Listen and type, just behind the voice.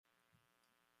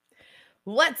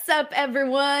What's up,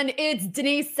 everyone? It's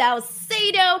Denise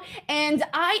Salcedo, and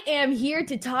I am here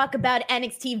to talk about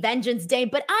NXT Vengeance Day,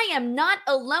 but I am not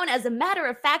alone. As a matter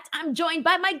of fact, I'm joined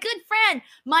by my good friend,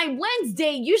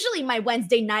 usually my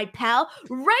Wednesday night pal,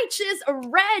 Righteous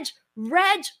Reg.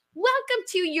 Reg, welcome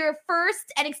to your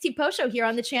first NXT post show here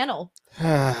on the channel.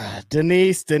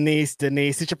 Denise. It's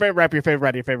your favorite rapper, your favorite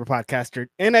writer, your favorite podcaster.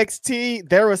 NXT,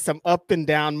 there was some up and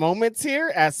down moments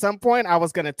here. At some point, I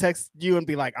was going to text you and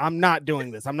be like, I'm not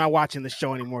doing this. I'm not watching the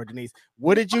show anymore, Denise.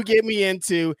 What did you get me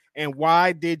into and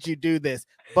why did you do this?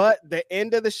 But the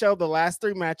end of the show, the last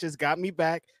 3 matches got me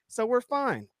back. So we're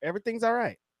fine. Everything's all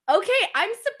right. Okay,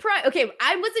 I'm surprised. Okay,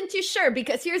 I wasn't too sure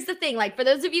because here's the thing. Like, for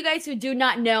those of you guys who do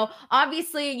not know,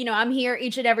 obviously, I'm here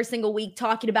each and every single week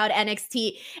talking about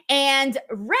NXT. And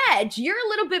Reg, you're a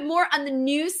little bit more on the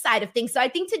news side of things. So I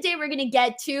think today we're going to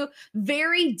get two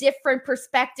very different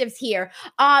perspectives here.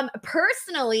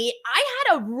 Personally, I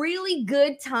had a really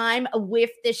good time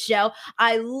with this show.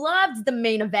 I loved the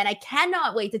main event. I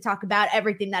cannot wait to talk about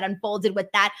everything that unfolded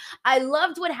with that. I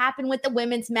loved what happened with the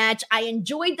women's match. I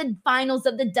enjoyed the finals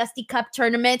of the Dusty Cup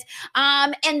tournament.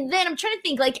 And then I'm trying to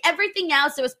think, like everything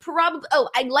else, it was probably,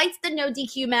 I liked the no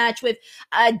DQ match with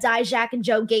Dijak and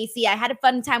Joe Gacy. I had a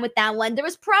fun time with that one. There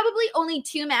was probably only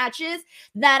 2 matches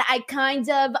that I kind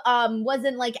of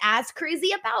wasn't like as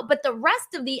crazy about, but the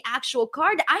rest of the actual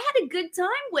card, I had a good time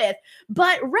with.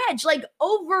 But Reg, like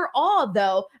overall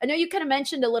though, I know you kind of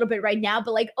mentioned a little bit right now,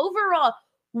 but like overall,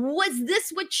 was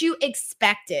this what you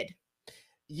expected?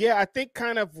 Yeah, I think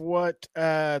kind of what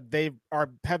they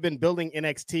have been building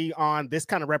NXT on. This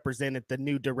kind of represented the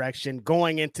new direction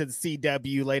going into the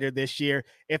CW later this year.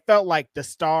 It felt like the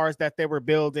stars that they were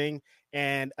building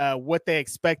and what they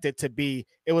expected to be.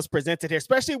 It was presented here,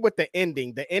 especially with the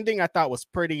ending. The ending I thought was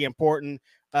pretty important.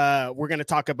 We're going to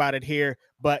talk about it here,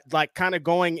 but like kind of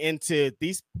going into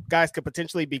these guys could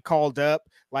potentially be called up.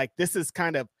 Like this is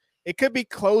kind of, it could be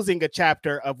closing a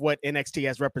chapter of what NXT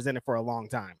has represented for a long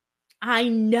time. I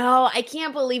know. I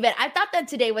can't believe it. I thought that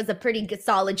today was a pretty good,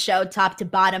 solid show, top to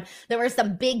bottom. There were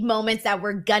some big moments that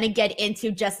we're going to get into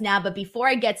just now. But before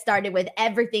I get started with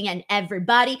everything and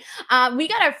everybody, we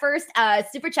got our first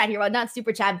super chat here. Well, not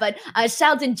super chat, but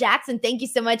Sheldon Jackson. Thank you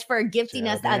so much for gifting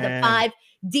us the 5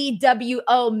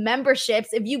 DWO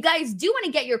memberships. If you guys do want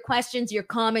to get your questions, your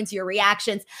comments, your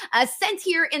reactions sent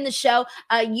here in the show,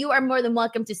 you are more than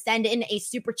welcome to send in a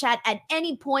super chat at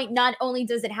any point. Not only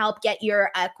does it help get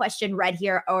your question read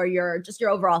here or your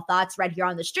overall thoughts read here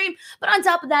on the stream, but on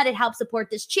top of that, it helps support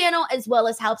this channel as well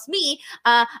as helps me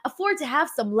afford to have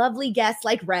some lovely guests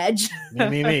like Reg.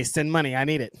 Me. Send money. I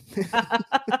need it.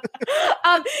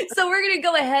 So we're going to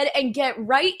go ahead and get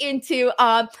right into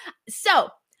so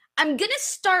I'm going to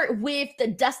start with the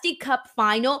Dusty Cup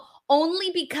final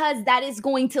only because that is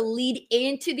going to lead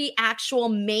into the actual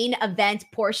main event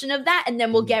portion of that. And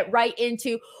then we'll get right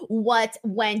into what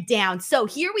went down. So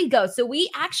here we go. So we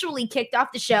actually kicked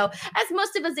off the show as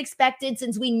most of us expected,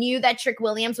 since we knew that Trick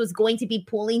Williams was going to be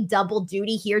pulling double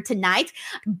duty here tonight.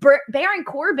 Baron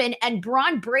Corbin and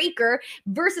Braun Breaker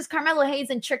versus Carmelo Hayes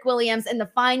and Trick Williams in the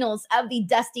finals of the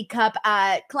Dusty Cup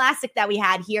Classic that we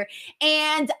had here.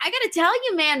 And I got to tell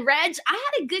you, man, Reg,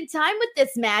 I had a good time with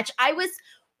this match. I was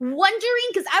wondering,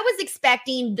 because I was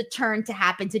expecting the turn to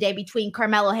happen today between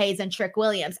Carmelo Hayes and Trick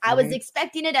Williams. I was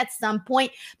expecting it at some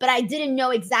point, but I didn't know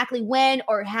exactly when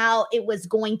or how it was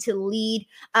going to lead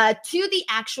to the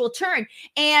actual turn.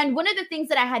 And one of the things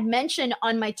that I had mentioned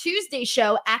on my Tuesday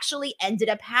show actually ended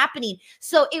up happening.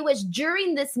 So it was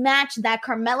during this match that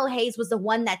Carmelo Hayes was the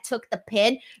one that took the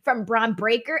pin from Braun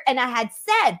Breaker. And I had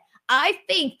said, I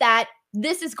think that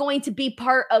this is going to be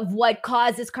part of what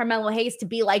causes Carmelo Hayes to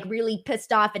be like really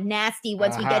pissed off and nasty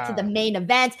once we get to the main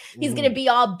event. He's going to be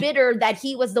all bitter that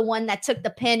he was the one that took the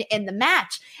pin in the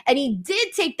match. And he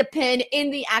did take the pin in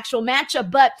the actual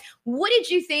matchup. But what did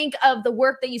you think of the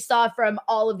work that you saw from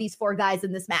all of these 4 guys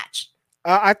in this match?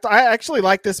 I actually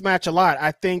like this match a lot.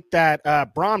 I think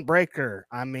that Braun Breaker,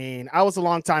 I mean, I was a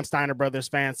longtime Steiner Brothers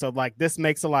fan, so like this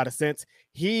makes a lot of sense.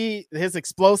 His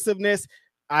explosiveness,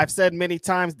 I've said many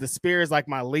times, the spear is like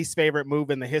my least favorite move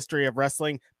in the history of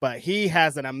wrestling, but he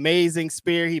has an amazing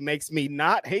spear. He makes me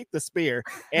not hate the spear,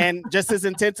 and just his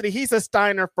intensity. He's a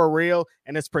Steiner for real,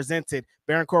 and it's presented.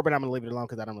 Baron Corbin, I'm going to leave it alone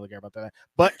because I don't really care about that.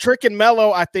 But Trick and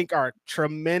Mello, I think, are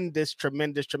tremendous.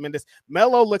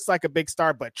 Mello looks like a big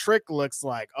star, but Trick looks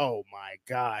like, oh my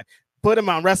God. Put him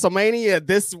on WrestleMania,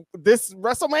 this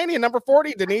WrestleMania number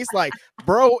 40, Denise. Like,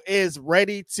 bro is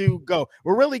ready to go.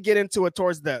 We'll really get into it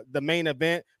towards the main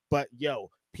event, but yo,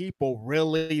 people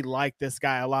really like this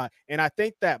guy a lot. And I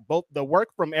think that both the work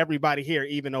from everybody here,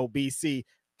 even OBC,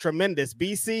 tremendous.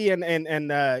 BC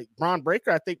and Braun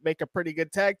Breaker, I think, make a pretty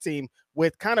good tag team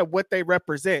with kind of what they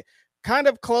represent. Kind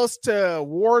of close to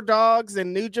War Dogs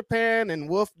in New Japan and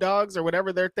Wolf Dogs or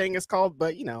whatever their thing is called,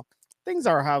 but things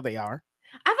are how they are.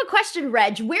 I have a question,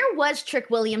 Reg. Where was Trick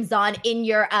Williams on in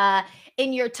your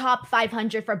top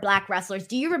 500 for black wrestlers?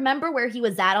 Do you remember where he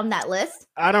was at on that list?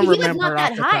 I don't He was remember not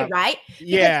that high, right?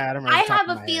 Yeah, I don't remember. I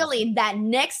have a feeling that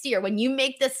next year when you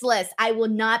make this list, I will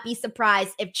not be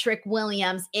surprised if Trick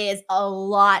Williams is a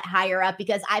lot higher up,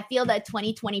 because I feel that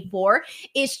 2024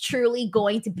 is truly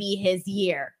going to be his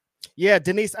year. Yeah,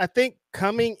 Denise, I think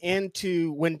coming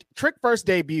into when Trick first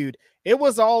debuted, it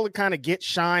was all to kind of get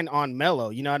shine on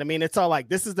Mello. You know what I mean? It's all like,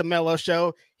 this is the Mello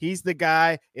show. He's the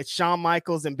guy. It's Shawn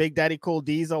Michaels and Big Daddy Cool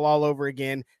Diesel all over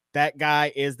again. That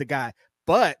guy is the guy.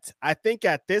 But I think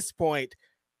at this point,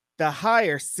 the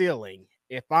higher ceiling,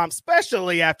 if I'm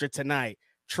especially after tonight,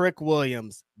 Trick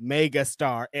Williams, mega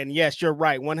star. And yes, you're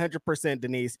right, 100%,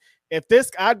 Denise.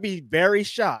 I'd be very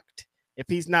shocked if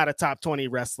he's not a top 20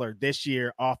 wrestler this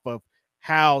year off of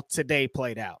how today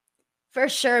played out. For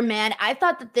sure, man. I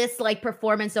thought that this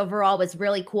performance overall was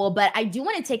really cool, but I do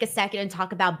want to take a second and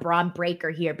talk about Braun Breaker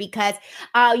here, because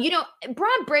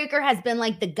Braun Breaker has been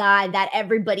the guy that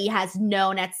everybody has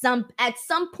known at some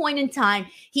point in time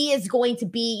he is going to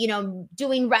be,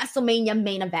 doing WrestleMania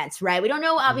main events, right? We don't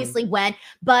know obviously when,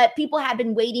 but people have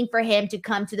been waiting for him to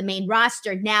come to the main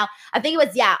roster. Now, I think it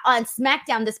was on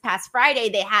SmackDown this past Friday,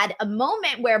 they had a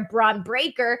moment where Braun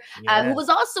Breaker, who was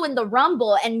also in the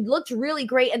Rumble and looked really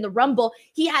great in the Rumble,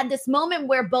 he had this moment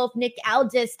where both Nick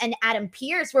Aldis and Adam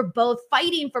Pearce were both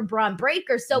fighting for Braun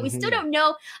Breaker. So we still don't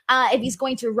know if he's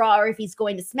going to Raw or if he's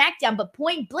going to SmackDown, but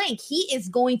point blank, he is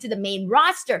going to the main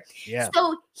roster. Yeah.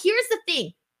 So here's the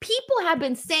thing. People have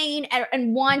been saying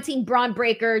and wanting Braun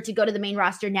Breaker to go to the main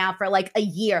roster now for a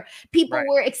year. People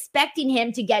were expecting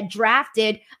him to get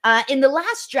drafted in the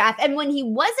last draft. And when he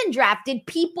wasn't drafted,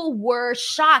 people were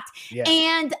shocked. Yeah.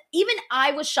 And even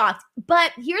I was shocked.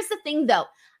 But here's the thing, though.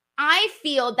 I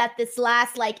feel that this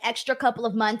last extra couple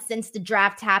of months since the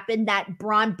draft happened, that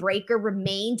Braun Breaker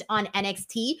remained on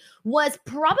NXT was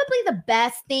probably the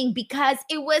best thing, because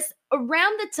it was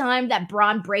around the time that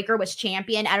Braun Breaker was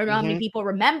champion. I don't know how many people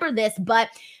remember this, but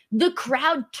the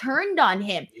crowd turned on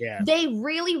him. Yeah. They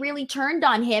really, really turned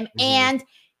on him. And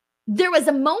there was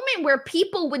a moment where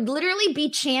people would literally be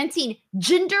chanting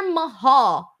Jinder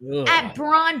Mahal at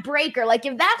Braun Breaker.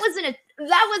 If that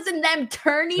wasn't them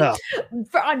turning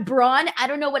on Braun, I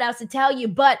don't know what else to tell you.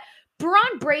 But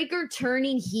Braun Breaker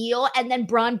turning heel and then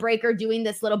Braun Breaker doing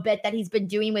this little bit that he's been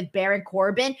doing with Baron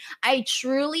Corbin, I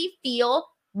truly feel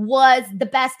was the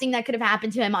best thing that could have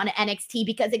happened to him on NXT,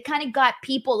 because it kind of got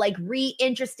people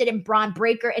re-interested in Braun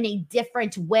Breaker in a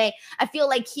different way. I feel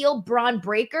like heel Braun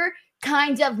Breaker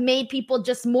kind of made people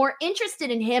just more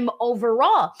interested in him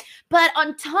overall. But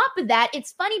on top of that,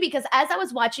 it's funny because as I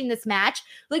was watching this match,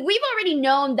 we've already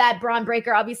known that Braun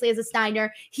Breaker obviously is a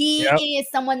Steiner. He is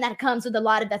someone that comes with a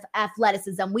lot of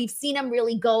athleticism. We've seen him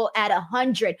really go at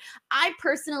 100. I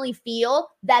personally feel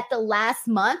that the last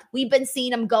month we've been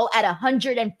seeing him go at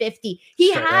 150.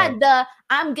 He had the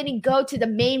I'm going to go to the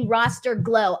main roster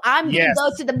glow. I'm going to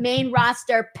go to the main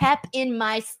roster pep in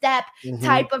my step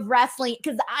type of wrestling,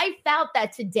 because I felt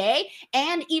that today,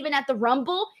 and even at the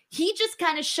Rumble, he just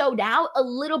kind of showed out a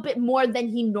little bit more than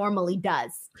he normally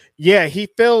does. Yeah, he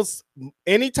feels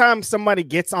anytime somebody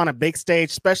gets on a big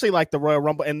stage, especially the Royal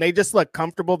Rumble, and they just look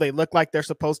comfortable, they look like they're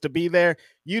supposed to be there,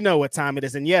 you know what time it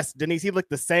is. And yes, Denise, he looked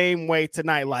the same way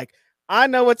tonight. I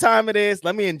know what time it is.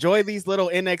 Let me enjoy these little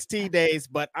NXT days,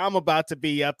 but I'm about to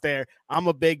be up there. I'm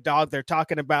a big dog. They're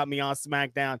talking about me on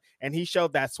SmackDown, and he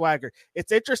showed that swagger.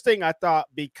 It's interesting, I thought,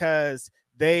 because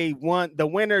they won. The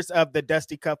winners of the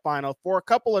Dusty Cup final for a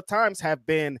couple of times have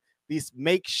been these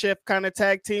makeshift kind of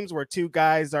tag teams where two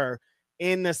guys are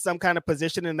in some kind of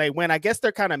position and they win. I guess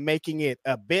they're kind of making it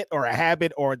a bit or a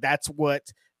habit, or that's what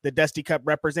the Dusty Cup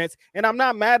represents. And I'm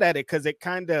not mad at it, because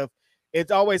it's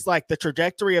always the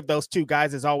trajectory of those two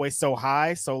guys is always so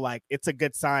high. So it's a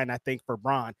good sign, I think, for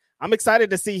Braun. I'm excited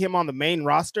to see him on the main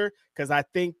roster, because I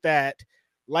think that,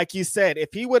 like you said, if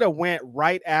he would have went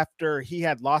right after he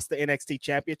had lost the NXT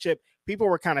championship, people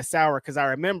were kind of sour, because I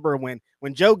remember when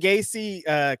Joe Gacy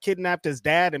kidnapped his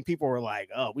dad, and people were like,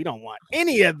 oh, we don't want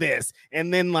any of this.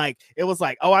 And then it was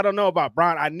oh, I don't know about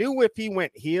Braun. I knew if he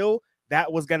went heel,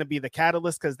 that was going to be the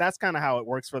catalyst, because that's kind of how it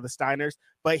works for the Steiners.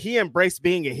 But he embraced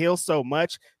being a heel so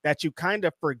much that you kind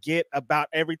of forget about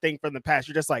everything from the past.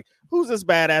 You're just who's this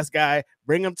badass guy?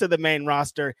 Bring him to the main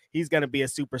roster. He's going to be a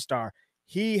superstar.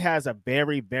 He has a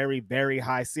very, very, very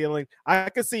high ceiling. I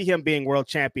could see him being world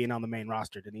champion on the main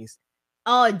roster, Denise.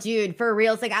 Oh, dude, for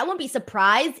real. It's like, I won't be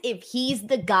surprised if he's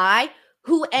the guy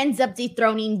who ends up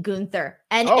dethroning Gunther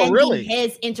and Oh, ending really?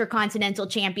 his Intercontinental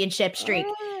Championship streak.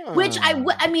 Which Ah.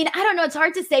 I mean, I don't know. It's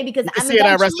hard to say because You can I'm see it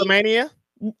at eventually, WrestleMania.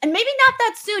 and maybe not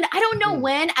that soon. I don't know Hmm.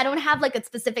 when. I don't have like a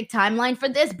specific timeline for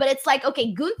this, but it's like,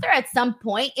 okay, Gunther at some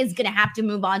point is going to have to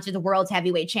move on to the World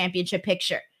Heavyweight Championship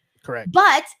picture. Correct.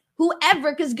 But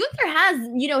whoever, because Gunther has,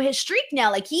 his streak now.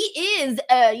 Like he is,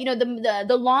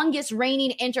 the longest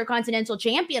reigning Intercontinental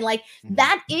Champion. Like Mhm.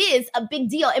 that is a big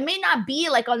deal. It may not be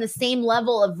like on the same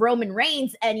level of Roman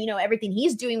Reigns and everything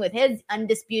he's doing with his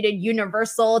undisputed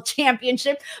Universal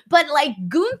Championship, but like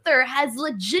Gunther has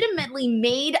legitimately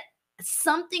made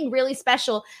something really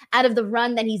special out of the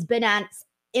run that he's been at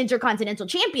Intercontinental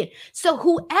Champion. So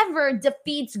whoever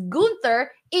defeats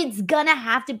Gunther, it's gonna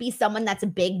have to be someone that's a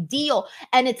big deal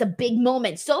and it's a big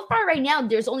moment. So far, right now,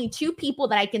 there's only two people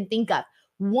that I can think of.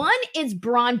 One is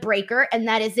Braun Breaker, and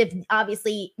that is if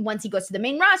obviously once he goes to the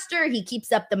main roster, he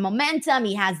keeps up the momentum,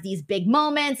 he has these big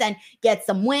moments and gets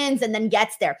some wins and then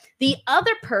gets there. The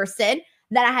other person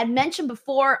that I had mentioned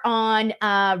before on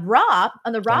Raw,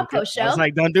 on the Raw post I was show.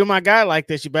 like, don't do my guy like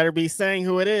this. You better be saying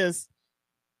who it is.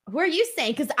 Who are you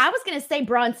saying? Because I was going to say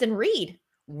Bronson Reed.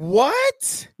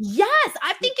 What? Yes,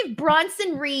 I think if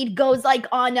Bronson Reed goes like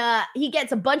on he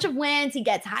gets a bunch of wins, he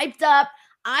gets hyped up.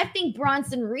 I think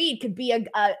Bronson Reed could be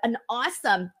an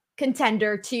awesome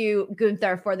contender to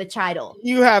Gunther for the title.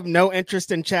 You have no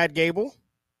interest in Chad Gable?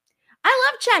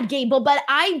 I love Chad Gable, but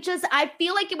I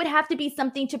feel like it would have to be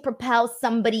something to propel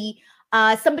somebody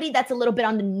that's a little bit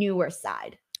on the newer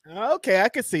side. Okay, I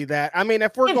could see that. I mean,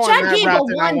 if we're If going Chad that route, Gable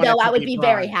then I won, want though, it I to would be be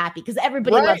very Braun. happy because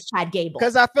everybody Right? loves Chad Gable.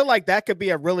 Because I feel like that could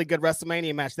be a really good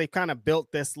WrestleMania match. They've kind of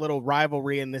built this little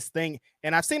rivalry in this thing.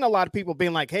 And I've seen a lot of people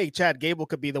being like, hey, Chad Gable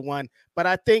could be the one. But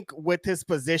I think with his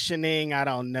positioning, I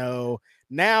don't know.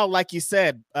 Now, like you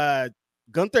said,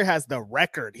 Gunther has the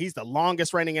record. He's the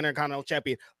longest reigning Intercontinental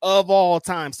Champion of all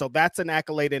time. So that's an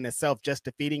accolade in itself, just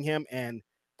defeating him. And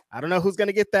I don't know who's going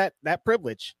to get that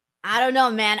privilege. I don't know,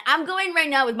 man. I'm going right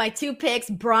now with my two picks,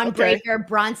 Braun Okay. Breaker,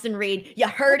 Bronson Reed. You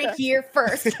heard it Okay. here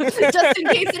first. Just in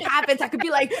case it happens, I could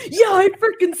be like, yeah, I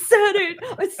freaking said it.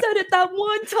 I said it that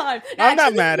one time. I'm not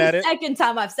Actually, mad this is at the it. second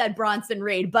time I've said Bronson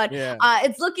Reed, but Yeah.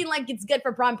 it's looking like it's good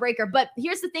for Braun Breaker. But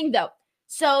here's the thing, though.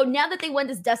 So now that they won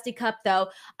this Dusty Cup, though,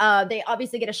 they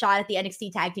obviously get a shot at the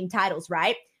NXT Tag Team titles,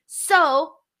 right?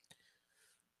 So,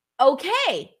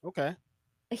 okay. Okay.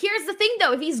 Here's the thing,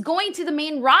 though. If he's going to the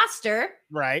main roster,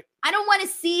 Right. I don't want to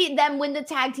see them win the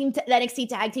NXT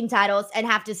tag team titles and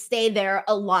have to stay there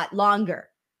a lot longer.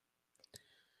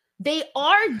 They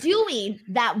are doing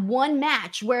that one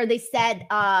match where they said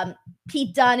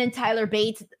Pete Dunne and Tyler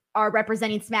Bates are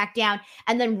representing SmackDown,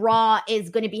 and then Raw is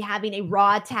going to be having a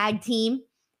Raw tag team,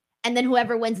 and then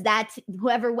whoever wins that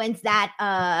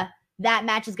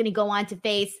match is going to go on to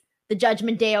face the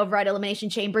Judgment Day over at Elimination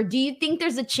Chamber. Do you think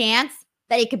there's a chance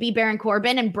that it could be Baron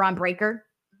Corbin and Braun Breaker?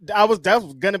 That was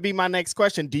going to be my next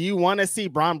question. Do you want to see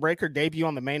Braun Breaker debut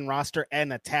on the main roster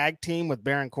and a tag team with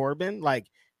Baron Corbin? Like,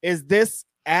 is this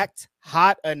act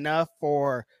hot enough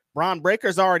for Braun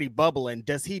Breaker's already bubbling?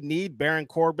 Does he need Baron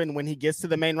Corbin when he gets to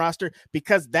the main roster?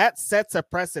 Because that sets a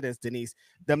precedence, Denise.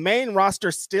 The main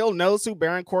roster still knows who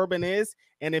Baron Corbin is.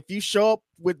 And if you show up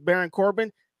with Baron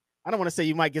Corbin, I don't want to say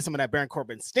you might get some of that Baron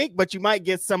Corbin stink, but you might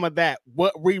get some of that,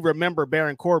 what we remember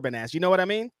Baron Corbin as. You know what I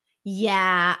mean?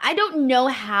 Yeah, I don't know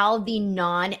how the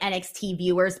non-NXT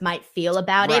viewers might feel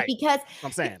about it because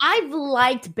I'm saying I've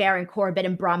liked Baron Corbin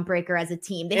and Braun Breaker as a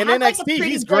team. They in have like a NXT,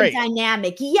 pretty he's good great.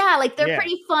 dynamic. Yeah, like they're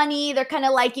pretty funny. They're kind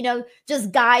of like,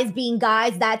 just guys being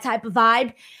guys, that type of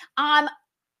vibe.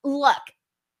 Look,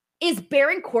 is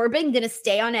Baron Corbin going to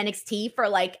stay on NXT for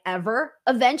like ever?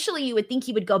 Eventually, you would think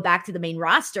he would go back to the main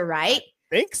roster, right?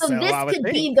 I think so. This could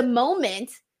be the moment.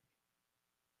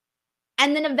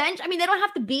 And then eventually, I mean, they don't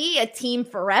have to be a team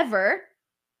forever.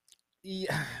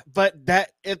 Yeah, but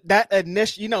that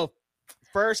initial,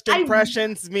 first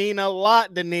impressions mean a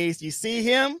lot, Denise. You see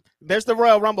him, there's the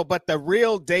Royal Rumble, but the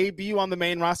real debut on the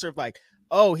main roster of like,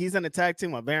 oh, he's in a tag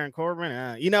team with Baron Corbin.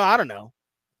 I don't know.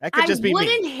 That could just be me. I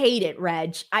wouldn't hate it,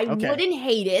 Reg. I wouldn't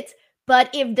hate it. But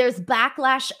if there's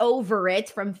backlash over it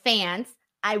from fans,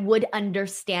 I would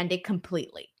understand it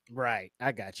completely. Right.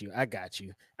 I got you.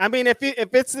 I mean, if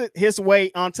it's his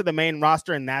way onto the main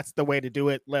roster and that's the way to do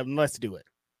it, let's do it.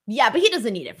 Yeah, but he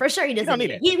doesn't need it. For sure, he doesn't need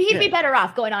it. He'd be better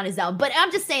off going on his own. But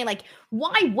I'm just saying, like,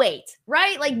 why wait,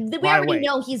 right? Like, we already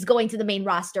know he's going to the main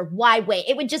roster. Why wait?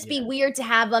 It would just be weird to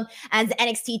have him as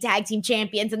NXT Tag Team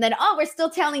Champions, and then, oh, we're still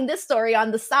telling this story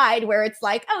on the side where it's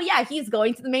like, oh, yeah, he's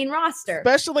going to the main roster.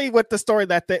 Especially with the story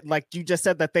that they, like you just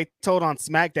said, that they told on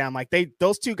SmackDown. Like,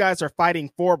 those two guys are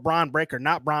fighting for Braun Breaker,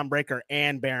 not Braun Breaker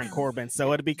and Baron Corbin.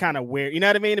 So it'd be kind of weird. You know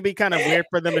what I mean? It'd be kind of weird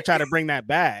for them to try to bring that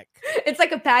back. It's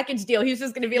like a package deal. He's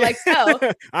just going to be like, oh,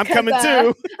 I'm coming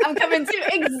too. I'm coming too.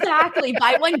 Exactly.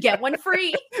 Buy one, get one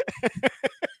free.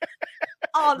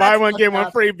 Oh, buy one, get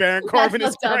one free. Baron Corbin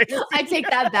is crazy. I take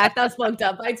that back. That's fucked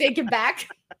up. I take it back.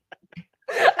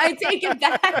 I take it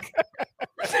back.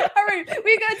 All right,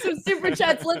 we got some super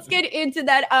chats. Let's get into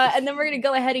that, and then we're gonna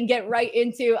go ahead and get right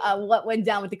into what went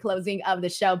down with the closing of the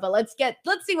show. But let's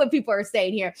see what people are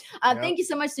saying here. Thank you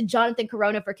so much to Jonathan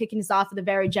Corona for kicking us off with a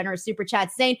very generous super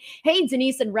chat, saying, "Hey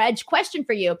Denise and Reg, question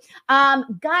for you,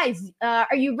 guys.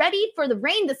 Are you ready for the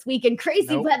rain this weekend?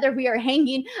 Crazy weather we are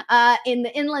hanging in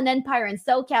the Inland Empire in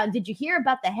SoCal. Did you hear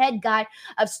about the head guy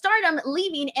of Stardom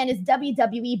leaving and is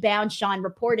WWE bound? Sean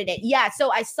reported it. Yeah,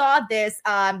 so I saw this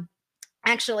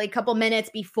actually a couple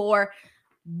minutes before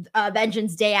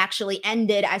Vengeance Day actually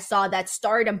ended. I saw that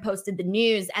Stardom posted the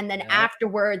news, and then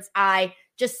afterwards I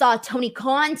just saw Tony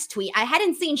Khan's tweet. I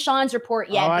hadn't seen Sean's report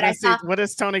yet. But I saw. What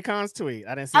is Tony Khan's tweet?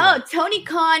 I didn't see. Tony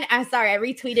Khan. I'm sorry, I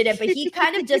retweeted it, but he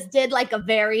kind of just did like a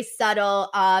very subtle.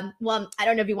 Well, I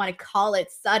don't know if you want to call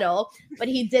it subtle, but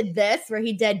he did this where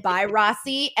he did "Bye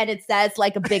Rossi," and it says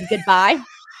like a big goodbye.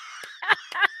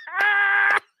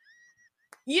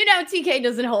 You know, TK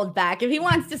doesn't hold back. If he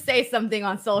wants to say something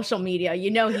on social media,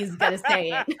 you know he's going to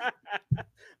say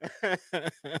it.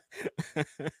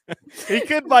 He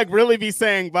could like really be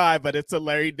saying bye, but it's a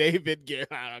Larry David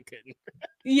gift. I'm kidding.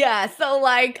 Yeah, so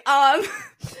like I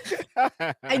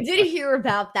did hear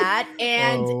about that,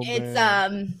 and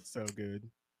it's so good.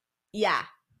 Yeah.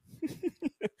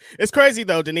 It's crazy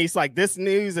though, Denise. Like, this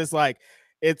news is like,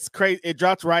 it's crazy. It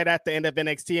dropped right at the end of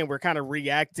NXT, and we're kind of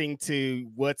reacting to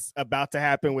what's about to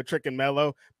happen with Trick and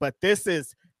Mello. But this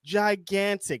is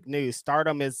gigantic news.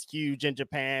 Stardom is huge in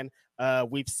Japan.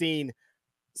 We've seen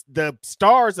the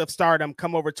stars of Stardom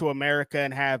come over to America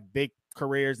and have big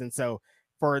careers. And so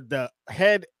for the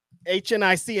head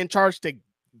HNIC in charge to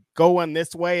go on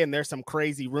this way, and there's some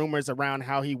crazy rumors around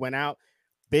how he went out,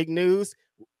 big news.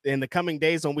 In the coming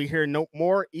days, when we hear no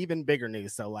more, even bigger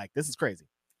news. So like, this is crazy.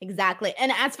 Exactly.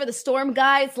 And as for the Storm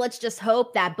guys, let's just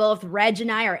hope that both Reg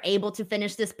and I are able to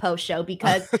finish this post show,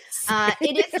 because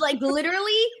it is like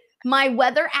literally my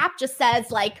weather app just says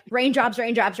like raindrops,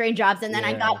 raindrops, raindrops. And then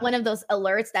I got one of those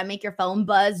alerts that make your phone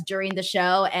buzz during the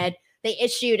show, and they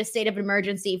issued a state of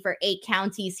emergency for 8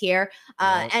 counties here.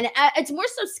 And it's more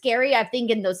so scary, I think,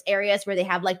 in those areas where they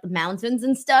have like the mountains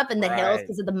and stuff and the hills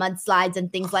because of the mudslides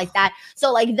and things like that.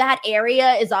 So like that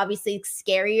area is obviously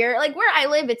scarier. Like where I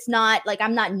live, it's not like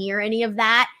I'm not near any of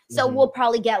that. So we'll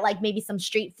probably get like maybe some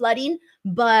street flooding,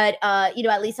 but you know,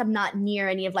 at least I'm not near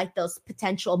any of like those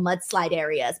potential mudslide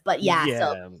areas. But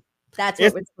so that's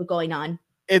what's going on.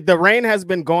 The rain has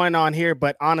been going on here,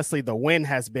 but honestly, the wind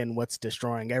has been what's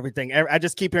destroying everything. I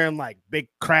just keep hearing like big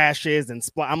crashes and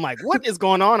I'm like, what is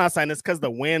going on outside? And it's because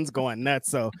the wind's going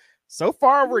nuts. So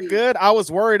far, we're good. I was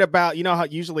worried about, you know, how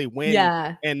usually wind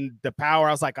and the power.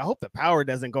 I was like, I hope the power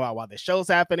doesn't go out while the show's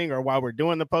happening or while we're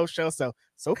doing the post show.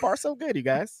 So far, so good, you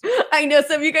guys. I know.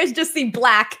 Some of you guys just see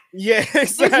black. Yeah,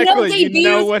 exactly. There's no debuts. You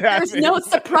know what happened. There's no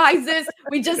surprises.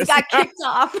 We just got kicked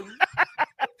off.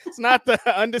 It's not the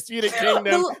Undisputed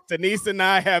Kingdom. Denise and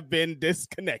I have been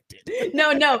disconnected.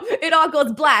 No, it all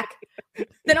goes black.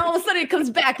 Then all of a sudden it comes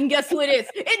back, and guess who it is?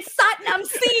 It's Satnam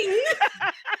Singh.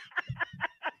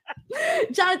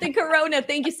 Jonathan Corona,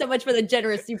 thank you so much for the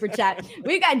generous super chat.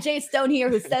 We got Jay Stone here,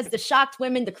 who says the shocked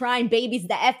women, the crying babies,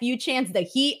 the FU chants, the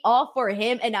heat, all for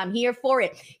him, and I'm here for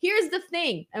it. Here's the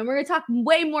thing, and we're going to talk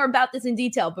way more about this in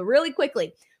detail, but really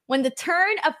quickly, when the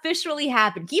turn officially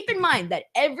happened, keep in mind that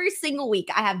every single week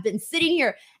I have been sitting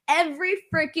here every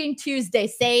freaking Tuesday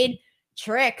saying,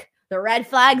 Trick, the red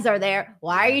flags are there.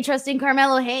 Why are you trusting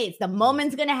Carmelo Hayes? The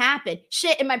moment's going to happen.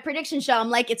 Shit, in my prediction show, I'm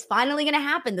like, it's finally going to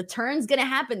happen. The turn's going to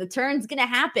happen. The turn's going to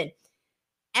happen.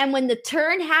 And when the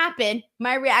turn happened,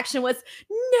 my reaction was,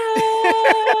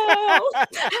 no,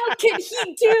 how can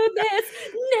he do this?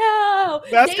 No.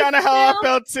 That's kind of how I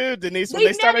felt too, Denise. When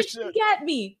they started get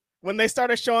me. When they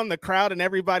started showing the crowd and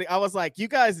everybody, I was like, you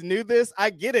guys knew this? I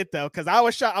get it though, because I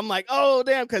was shocked. I'm like, oh,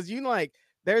 damn, because you like,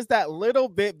 there's that little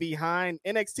bit behind.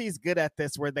 NXT's good at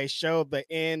this where they show the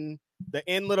end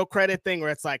little credit thing where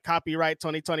it's like copyright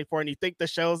 2024 and you think the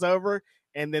show's over,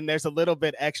 and then there's a little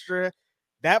bit extra.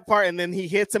 that part, and then he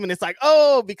hits him, and it's like,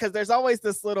 oh, because there's always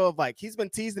this little like he's been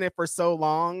teasing it for so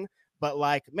long, but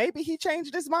like maybe he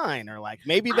changed his mind, or like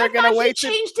maybe they're gonna wait to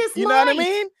changed his you mind. know what I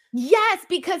mean? Yes,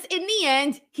 because in the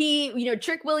end, he,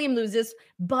 Trick William loses,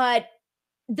 but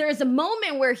there's a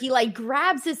moment where he like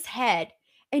grabs his head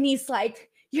and he's like,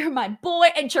 "You're my boy."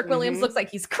 And Trick Williams looks like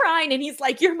he's crying and he's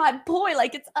like, "You're my boy.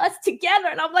 Like it's us together."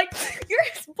 And I'm like, "You're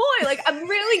his boy." Like I'm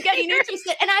really getting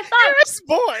interested. And I thought, "You're his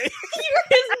boy. You're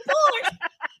his boy."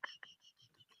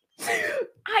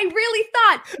 I really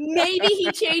thought maybe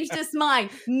he changed his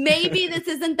mind. Maybe this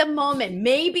isn't the moment.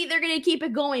 Maybe they're going to keep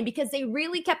it going because they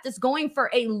really kept this going for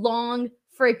a long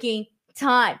freaking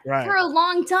time. Right. For a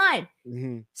long time.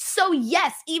 So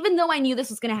yes, even though I knew this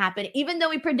was going to happen, even though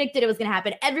we predicted it was going to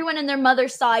happen, everyone and their mother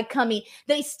saw it coming.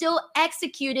 They still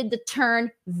executed the turn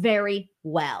very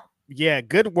well. Yeah,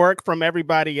 good work from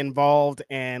everybody involved.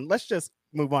 And let's just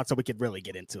move on so we could really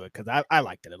get into it because I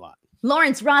liked it a lot.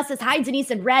 Lawrence Ross says, "Hi, Denise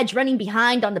and Reg, running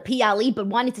behind on the PLE, but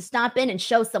wanted to stop in and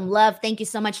show some love." Thank you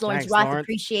so much, Lawrence Ross. Lawrence.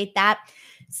 Appreciate that.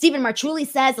 Stephen Marchuli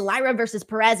says, "Lyra versus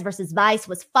Perez versus Vice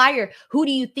was fire. Who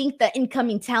do you think the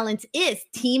incoming talent is?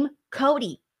 Team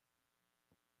Cody."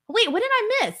 Wait, what did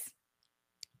I miss?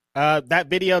 That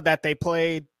video that they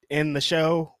played in the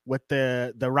show with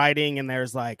the writing, and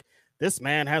there's like, this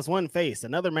man has one face,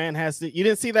 another man has you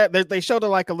didn't see that? They showed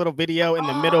like a little video in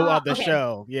the middle of the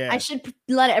show. Yeah, I should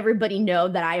let everybody know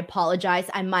that I apologize.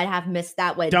 I might have missed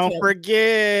that one. Don't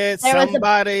forget,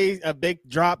 a big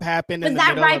drop happened in the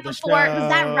middle of the show. Was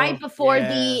that right before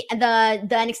the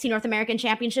NXT North American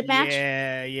Championship match?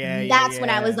 Yeah. That's when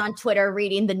I was on Twitter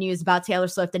reading the news about Taylor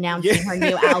Swift announcing her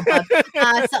new album.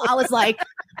 So I was like,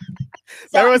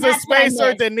 there was a space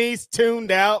where Denise tuned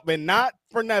out, but not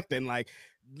for nothing. Like,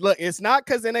 look, it's not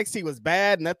because NXT was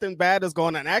bad. Nothing bad is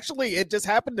going on. Actually, it just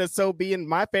happened to be in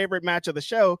my favorite match of the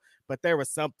show, but there was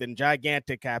something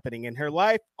gigantic happening in her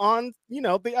life on,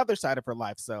 the other side of her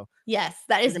life. So yes,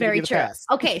 that is very true.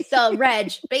 Okay, so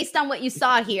Reg, based on what you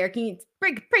saw here, can you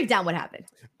break down what happened?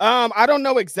 I don't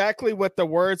know exactly what the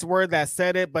words were that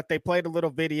said it, but they played a little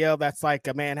video that's like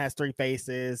a man has three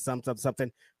faces,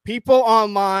 something. People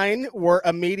online were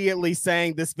immediately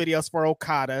saying this video's for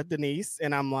Okada, Denise,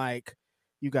 and I'm like,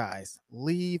 you guys,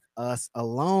 leave us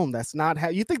alone. That's not how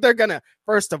you think they're gonna.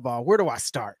 First of all, where do I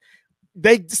start?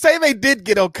 They say they did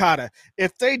get Okada.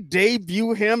 If they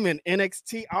debut him in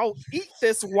NXT, I'll eat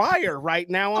this wire right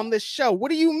now on this show.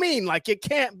 What do you mean? Like, it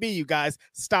can't be, you guys.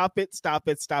 Stop it.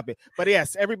 But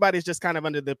yes, everybody's just kind of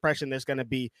under the impression there's going to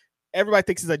be, everybody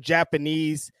thinks it's a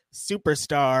Japanese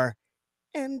superstar,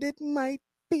 and it might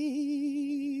be.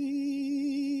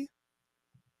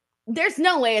 There's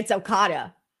no way it's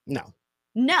Okada. No.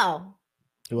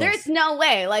 There's no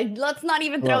way. Like, let's not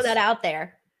even throw that out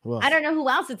there. I don't know who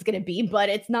else it's going to be, but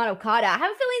it's not Okada. I have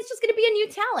a feeling it's just going to be a new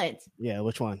talent. Yeah,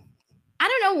 which one? I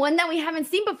don't know, one that we haven't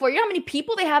seen before. You know how many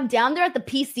people they have down there at the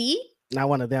PC? Not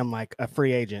one of them, like a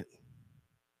free agent.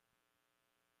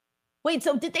 Wait,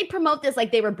 so did they promote this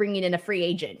like they were bringing in a free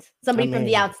agent? Somebody from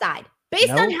the outside? Based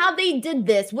on how they did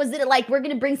this, was it like we're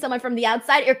going to bring someone from the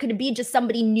outside, or could it be just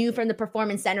somebody new from the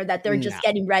Performance Center that they're just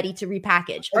getting ready to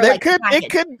repackage? Or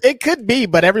it could be,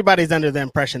 but everybody's under the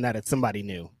impression that it's somebody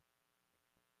new.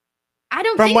 I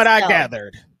don't think so.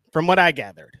 From what I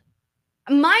gathered.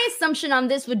 My assumption on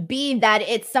this would be that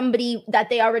it's somebody that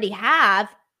they already have.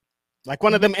 Like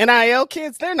one of them NIL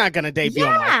kids, they're not going to debut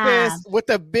like this with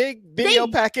a big video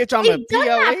package on the PLE.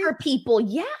 That for people,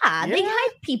 they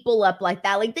hype people up like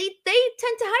that. Like they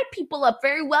tend to hype people up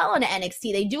very well on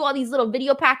NXT. They do all these little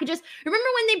video packages. Remember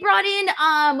when they brought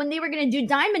in when they were going to do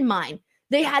Diamond Mine?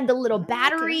 They had the little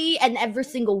battery, and every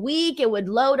single week it would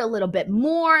load a little bit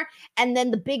more. And then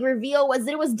the big reveal was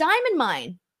that it was Diamond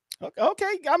Mine.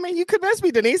 Okay. I mean, you convinced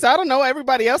me, Denise. I don't know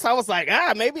everybody else. I was like,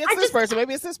 maybe it's this person.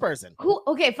 Maybe it's this person.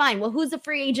 Okay, fine. Well, who's a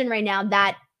free agent right now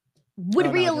that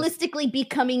would realistically be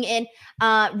coming in?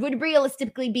 Would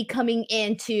realistically be coming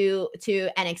into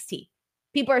NXT?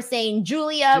 People are saying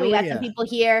Julia. We got some people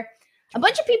here. A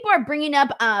bunch of people are bringing up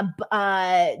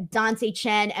Dante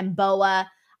Chen and Boa.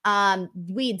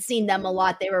 We'd seen them a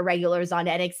lot. They were regulars on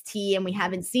NXT, and we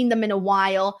haven't seen them in a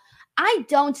while. I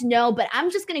don't know, but I'm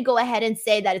just going to go ahead and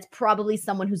say that it's probably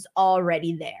someone who's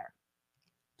already there.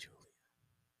 Julia.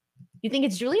 You think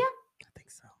it's Julia? I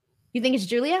think so. You think it's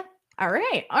Julia? All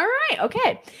right.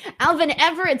 Okay. Alvin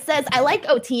Everett says, I like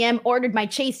OTM, ordered my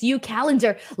Chase U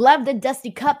calendar. Love the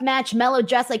Dusty Cup match. Mello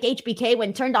dressed like HBK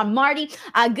when turned on Marty.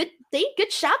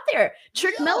 Good shout there.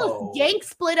 Trick Mello's gang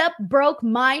split up broke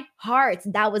my heart.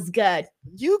 That was good.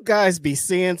 You guys be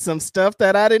seeing some stuff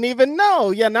that I didn't even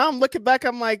know. Yeah, now I'm looking back.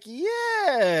 I'm like,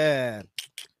 yeah,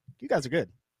 you guys are good.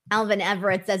 Alvin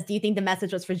Everett says, do you think the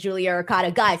message was for Julia or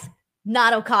Okada? Guys,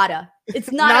 not Okada.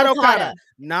 It's Not not Okada. Okada.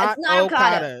 Not It's not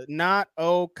Okada. Not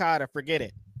Okada. Forget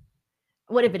it.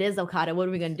 What if it is Okada? What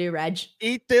are we going to do, Reg?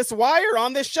 Eat this wire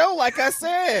on this show, like I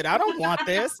said. I don't want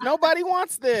this. Nobody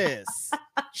wants this.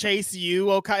 Chase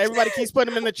U, Okada. Everybody keeps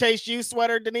putting him in the Chase U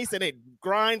sweater, Denise, and it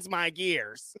grinds my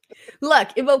gears. Look,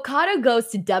 if Okada goes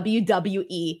to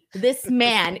WWE, this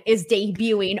man is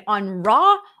debuting on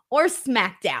Raw or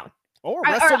SmackDown. Or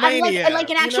WrestleMania. Or like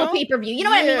an actual pay-per-view. You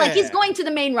know what I mean? Like, he's going to the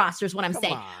main roster is what I'm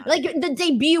saying. Like, the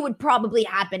debut would probably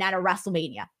happen at a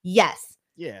WrestleMania.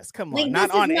 Yes, come on. Like, not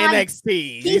on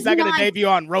NXT. He's not going to debut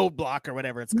on Roadblock or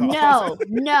whatever it's called.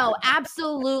 No,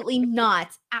 absolutely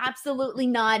not. Absolutely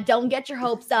not. Don't get your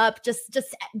hopes up. Just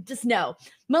no.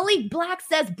 Malik Black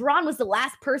says Braun was the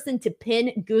last person to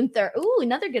pin Gunther. Ooh,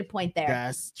 another good point there.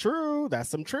 That's true. That's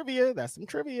some trivia.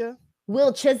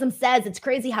 Will Chisholm says it's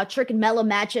crazy how Trick and Mello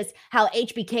matches how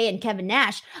HBK and Kevin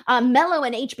Nash. Mello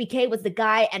and HBK was the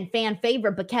guy and fan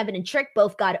favorite, but Kevin and Trick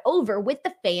both got over with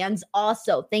the fans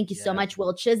also. Thank you so much,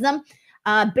 Will Chisholm.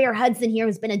 Bear Hudson here,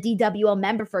 who's been a DWO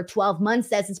member for 12 months,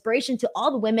 says inspiration to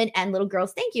all the women and little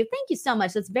girls. Thank you so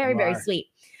much. That's very, very sweet.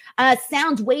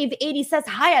 Soundwave 80 says,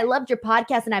 hi, I loved your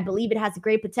podcast and I believe it has a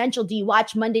great potential. Do you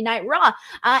watch Monday Night Raw?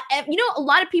 You know, a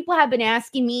lot of people have been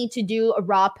asking me to do a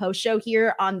Raw post show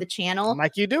here on the channel.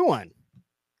 Like you do one.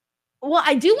 Well,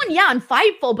 I do one, on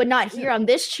Fightful, but not here on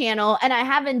this channel. And I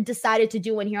haven't decided to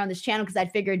do one here on this channel because I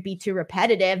figured it'd be too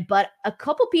repetitive. But a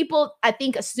couple people, I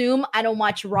think, assume I don't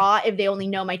watch Raw if they only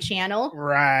know my channel.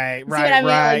 Right.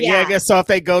 Like, yeah, I guess so. If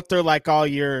they go through like all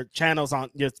your channels on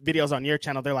your videos on your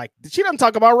channel, they're like, she doesn't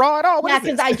talk about Raw at all. What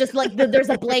because I just like there's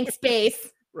a blank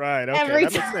space. Right. Okay.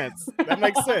 That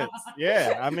makes sense.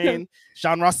 Yeah. I mean,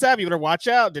 Sean Ross Sapp, you better watch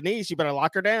out. Denise, you better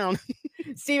lock her down.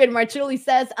 Steven Marchulli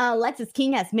says, Lexus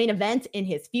King has main event in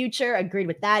his future. Agreed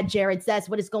with that. Jared says,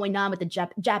 what is going on with the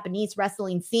Japanese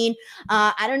wrestling scene?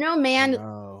 I don't know, man.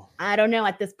 I don't know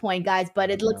at this point, guys, but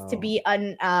it looks to be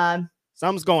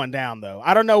something's going down, though.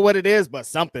 I don't know what it is, but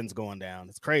something's going down.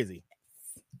 It's crazy.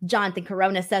 Jonathan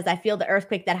Corona says, I feel the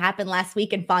earthquake that happened last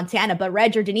week in Fontana, but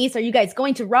Reg or Denise, are you guys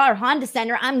going to Raw or Honda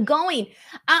Center? I'm going.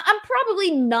 I'm probably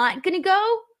not going to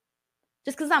go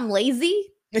just because I'm lazy.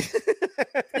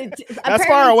 That's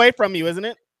far away from you, isn't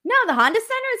it? No, the Honda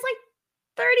Center is like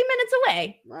 30 minutes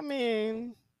away. I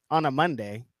mean, on a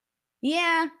Monday.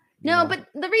 Yeah. No, but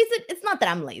the reason, it's not that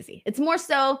I'm lazy. It's more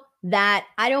so that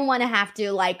I don't want to have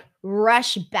to like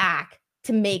rush back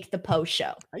to make the post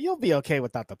show. You'll be okay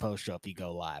without the post show if you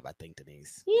go live, I think,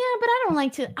 Denise. Yeah, but I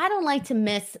don't like to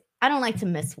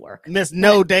miss work. Miss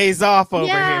no days off over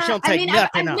here. She'll take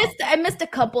nothing off. I missed a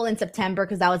couple in September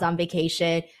because I was on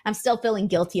vacation. I'm still feeling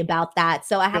guilty about that.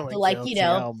 So I have to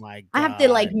oh my God. I have to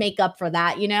like make up for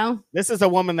that, you know? This is a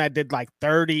woman that did like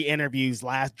 30 interviews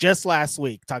last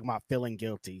week talking about feeling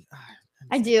guilty.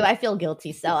 I do. I feel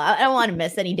guilty. So I don't want to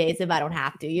miss any days if I don't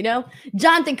have to, you know?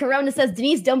 Jonathan Corona says,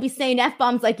 Denise, don't be saying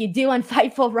F-bombs like you do on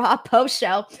Fightful Raw post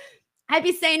show. I'd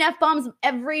be saying F-bombs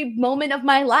every moment of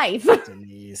my life.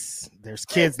 Denise, there's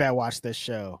kids that watch this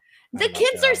show. The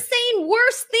kids are saying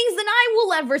worse things than I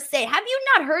will ever say. Have you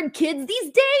not heard kids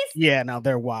these days? Yeah, no,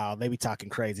 they're wild. They be talking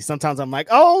crazy. Sometimes I'm like,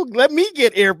 oh, let me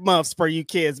get earmuffs for you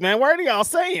kids, man. What are y'all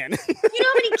saying? You know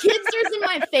how many kids there's in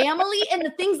my family and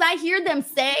the things I hear them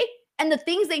say? And the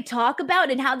things they talk about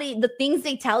and the things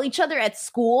they tell each other at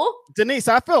school. Denise,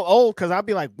 I feel old because I'll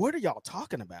be like, what are y'all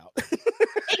talking about?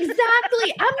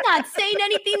 Exactly. I'm not saying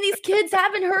anything these kids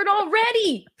haven't heard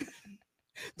already.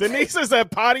 Denise is a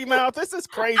potty mouth. This is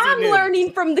crazy. I'm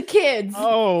learning from the kids.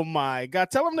 Oh my God.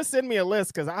 Tell them to send me a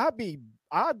list because I'd be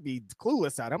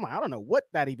clueless out. I'm like, I don't know what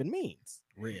that even means.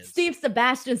 Steve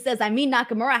Sebastian says,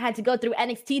 Nakamura had to go through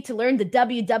NXT to learn the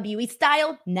WWE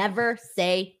style. Never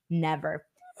say never.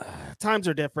 Times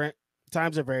are different.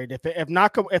 Times are very different. If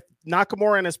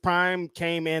Nakamura in his prime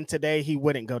came in today, he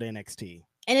wouldn't go to NXT.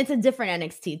 And it's a different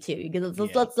NXT too. Because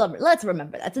let's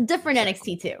remember that's a different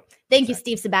NXT too. Thank you,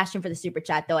 Steve Sebastian, for the super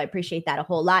chat, though. I appreciate that a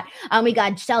whole lot. We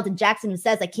got Sheldon Jackson who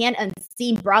says, I can't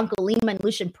unsee Bronco Lima and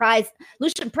Lucian Price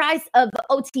of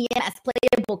OTM as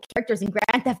playable characters in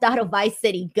Grand Theft Auto Vice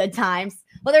City. Good times.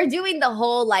 Well, they're doing their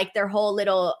whole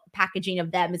little packaging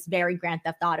of them is very Grand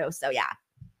Theft Auto. So yeah.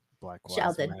 Black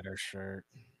Lives Matter shirt.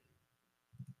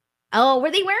 Oh,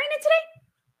 were they wearing it today?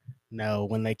 No,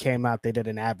 when they came out, they did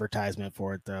an advertisement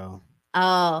for it, though.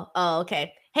 Oh,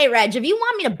 okay. Hey, Reg, if you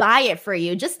want me to buy it for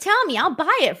you, just tell me. I'll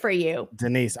buy it for you.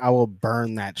 Denise, I will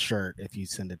burn that shirt if you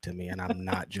send it to me, and I'm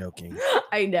not joking.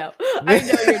 I know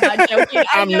you're not joking.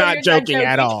 I'm not joking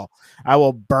at all. I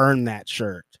will burn that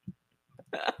shirt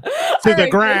to the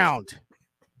ground.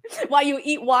 While you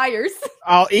eat wires.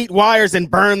 I'll eat wires and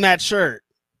burn that shirt.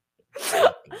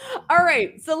 All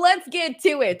right, so let's get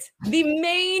to it. The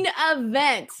main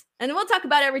event. And we'll talk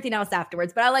about everything else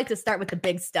afterwards, but I like to start with the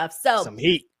big stuff. So, some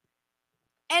heat.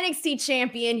 NXT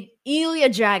champion Ilya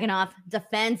Dragunov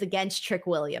defends against Trick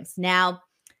Williams. Now,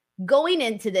 going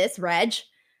into this, Reg,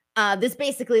 this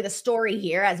basically the story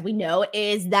here, as we know,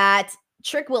 is that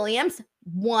Trick Williams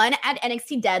won at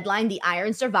NXT Deadline, the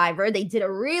Iron Survivor. They did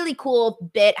a really cool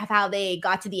bit of how they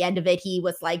got to the end of it. He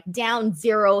was like down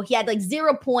 0. He had like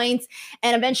 0 points,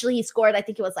 and eventually he scored, I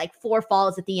think it was like 4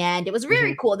 falls at the end. It was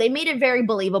very cool. They made it very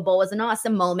believable. It was an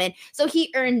awesome moment. So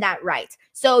he earned that right.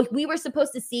 So we were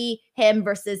supposed to see him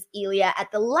versus Ilya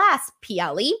at the last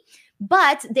PLE,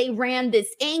 but they ran this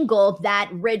angle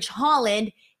that Ridge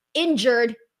Holland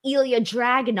injured Ilya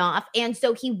Dragunov, and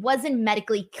so he wasn't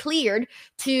medically cleared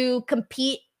to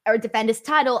compete or defend his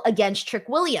title against Trick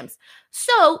Williams.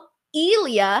 So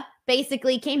Ilya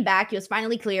basically came back. He was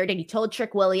finally cleared, and he told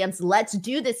Trick Williams, let's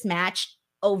do this match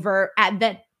over at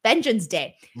Vengeance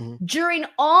Day. During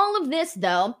all of this,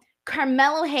 though,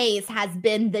 Carmelo Hayes has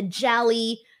been the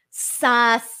jelly,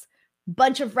 sus,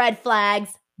 bunch of red flags,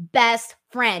 best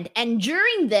friend. And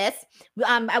during this,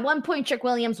 at one point, Trick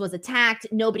Williams was attacked.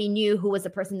 Nobody knew who was the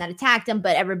person that attacked him,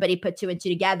 but everybody put 2 and 2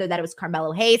 together that it was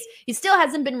Carmelo Hayes. He still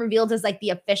hasn't been revealed as like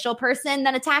the official person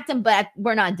that attacked him, but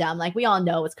we're not dumb. Like, we all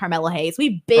know it's Carmelo Hayes.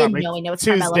 We've been knowing it was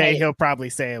Carmelo Hayes. Tuesday, he'll probably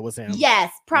say it was him.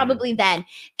 Yes, probably then.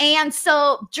 And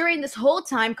so during this whole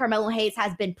time, Carmelo Hayes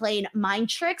has been playing mind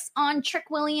tricks on Trick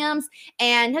Williams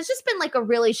and has just been like a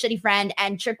really shitty friend.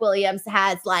 And Trick Williams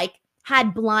has like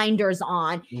had blinders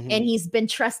on and he's been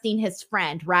trusting his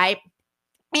friend, right?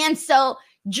 And so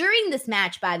during this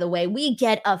match, by the way, we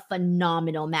get a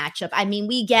phenomenal matchup. I mean,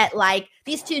 we get like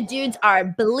these two dudes are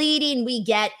bleeding. We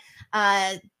get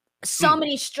so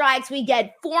many strikes. We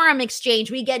get forearm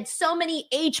exchange. We get so many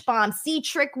H-bombs. See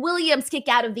Trick Williams kick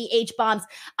out of the H-bombs.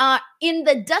 In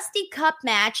the Dusty Cup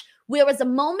match, there was a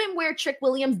moment where Trick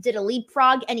Williams did a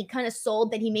leapfrog and he kind of sold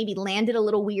that he maybe landed a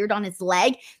little weird on his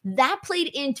leg. That played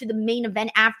into the main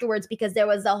event afterwards because there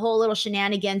was a whole little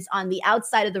shenanigans on the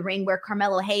outside of the ring where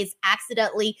Carmelo Hayes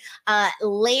accidentally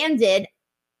landed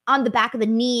on the back of the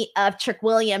knee of Trick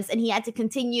Williams, and he had to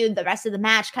continue the rest of the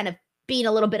match kind of being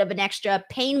a little bit of an extra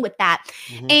pain with that.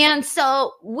 And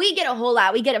so we get a whole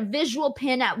lot. We get a visual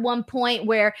pin at one point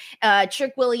where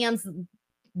Trick Williams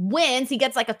wins. He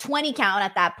gets like a 20 count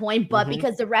at that point, but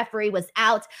because the referee was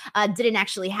out, didn't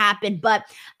actually happen. But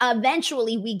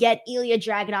eventually we get Ilya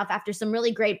Dragunov after some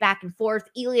really great back and forth.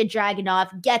 Ilya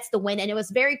Dragunov gets the win, and it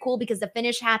was very cool because the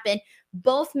finish happened.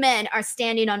 Both men are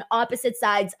standing on opposite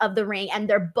sides of the ring, and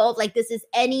they're both like, this is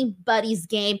anybody's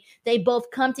game. They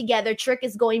both come together. Trick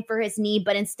is going for his knee,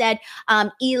 but instead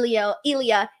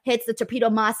Ilya hits the Torpedo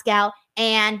Moscow,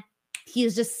 and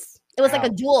he's just, it was like a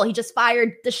duel. He just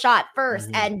fired the shot first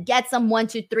and gets him 1,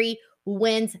 2, 3,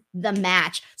 wins the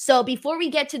match. So before we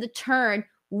get to the turn,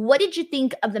 what did you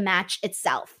think of the match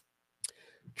itself?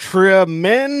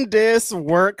 Tremendous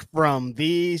work from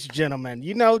these gentlemen.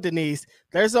 You know, Denise,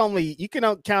 you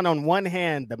can count on one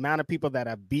hand the amount of people that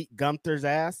have beat Gunther's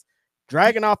ass.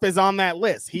 Dragunov is on that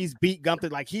list. He's beat Gunther.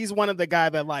 Like, he's one of the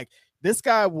guys that, like, this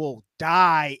guy will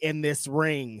die in this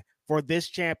ring for this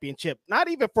championship. Not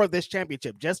even for this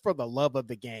championship, just for the love of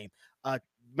the game.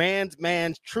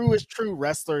 Man's truest true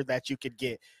wrestler that you could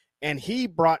get. And he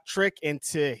brought Trick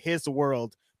into his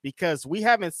world, because we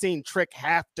haven't seen Trick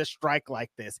have to strike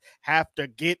like this, have to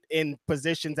get in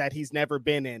positions that he's never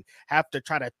been in, have to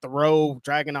try to throw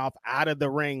Dragunov out of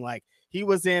the ring. Like, he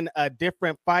was in a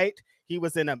different fight. He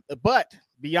was but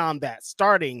beyond that,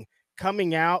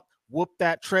 coming out, whoop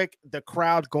that Trick, the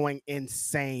crowd going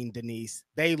insane, Denise.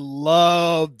 They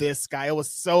love this guy. It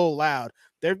was so loud.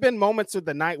 There have been moments of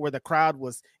the night where the crowd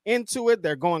was into it.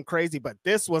 They're going crazy, but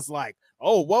this was like,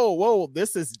 oh, whoa,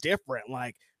 this is different.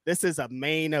 Like, this is a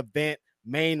main event,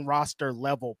 main roster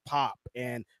level pop.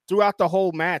 And throughout the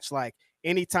whole match, like,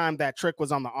 anytime that Trick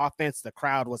was on the offense, the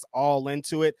crowd was all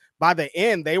into it. By the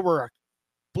end, they were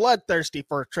bloodthirsty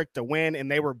for Trick to win, and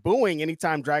they were booing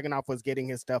anytime Dragunov was getting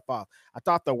his stuff off. I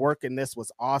thought the work in this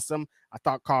was awesome. I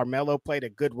thought Carmelo played a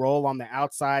good role on the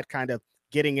outside, kind of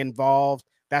getting involved.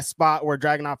 That spot where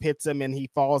Dragunov hits him and he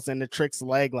falls into Trick's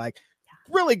leg, like,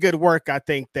 really good work, I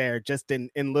think, there, just in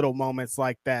little moments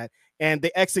like that. And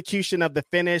the execution of the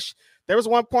finish. There was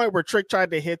one point where Trick tried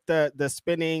to hit the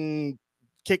spinning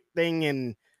kick thing,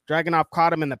 and Dragunov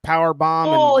caught him in the power bomb.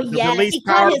 Oh, yeah. He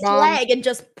caught his leg and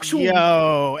just.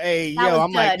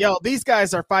 I'm like, these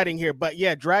guys are fighting here. But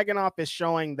yeah, Dragunov is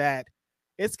showing that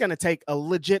it's going to take a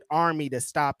legit army to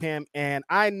stop him. And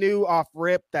I knew off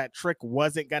rip that Trick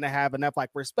wasn't going to have enough,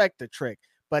 like, respect to Trick.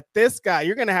 But this guy,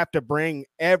 you're going to have to bring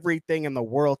everything in the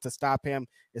world to stop him.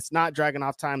 It's not dragging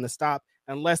off time to stop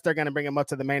unless they're going to bring him up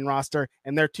to the main roster,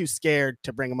 and they're too scared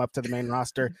to bring him up to the main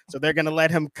roster. So they're going to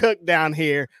let him cook down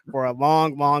here for a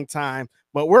long, long time.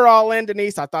 But we're all in,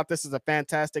 Denise. I thought this was a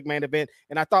fantastic main event.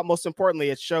 And I thought most importantly,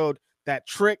 it showed that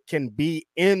Trick can be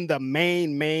in the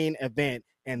main event.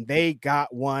 And they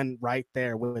got one right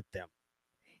there with them.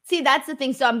 See, that's the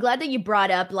thing. So I'm glad that you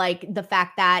brought up like the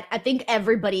fact that I think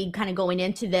everybody kind of going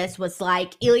into this was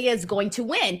like Ilya is going to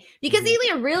win because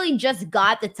Ilya really just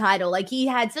got the title. Like he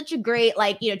had such a great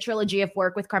trilogy of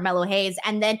work with Carmelo Hayes,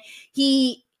 and then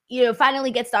he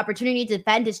finally gets the opportunity to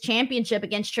defend his championship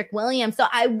against Trick Williams. So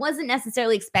I wasn't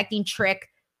necessarily expecting Trick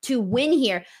to win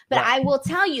here. But right. I will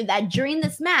tell you that during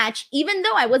this match, even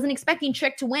though I wasn't expecting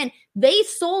Trick to win, they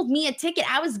sold me a ticket.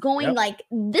 I was going like,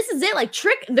 this is it. Like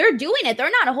Trick, they're doing it. They're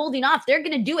not holding off. They're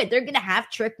going to do it. They're going to have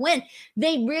Trick win.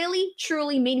 They really,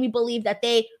 truly made me believe that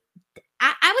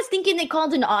I was thinking they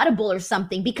called an audible or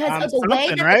something because of the way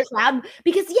that the crowd,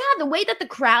 the way that the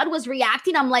crowd was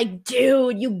reacting, I'm like,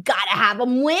 dude, you gotta have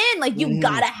him win. Like you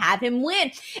gotta have him win.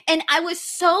 And I was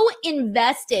so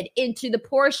invested into the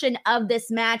portion of this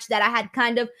match that I had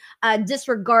kind of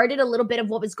disregarded a little bit of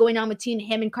what was going on between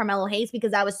him and Carmelo Hayes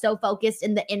because I was so focused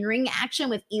in the in-ring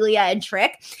action with Ilya and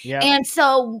Trick. Yeah. And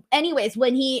so anyways, I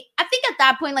think at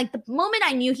that point, like the moment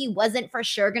I knew he wasn't for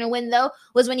sure going to win though,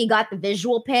 was when he got the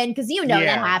visual pin. Because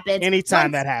that happens.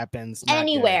 Anytime that happens.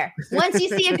 Anywhere. Once you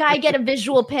see a guy get a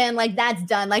visual pin, like that's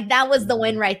done. Like that was the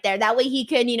win right there. That way he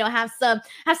can, have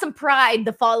some pride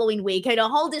the following week.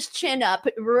 Hold his chin up,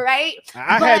 right?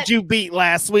 I had you beat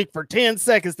last week for 10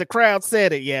 seconds. The crowd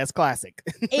said it. Yeah, it's classic.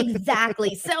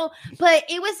 Exactly. So, but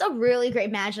it was a really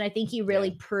great match. And I think he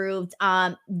really proved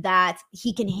that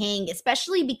he can hang,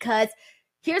 especially because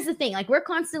here's the thing, like we're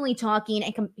constantly talking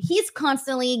and he's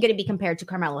constantly going to be compared to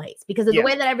Carmelo Hayes because of the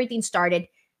way that everything started.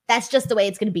 That's just the way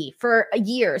it's going to be for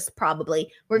years.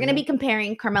 Probably we're going to be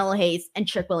comparing Carmelo Hayes and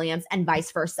Trick Williams and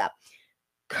vice versa.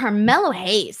 Carmelo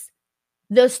Hayes,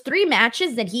 those 3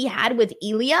 matches that he had with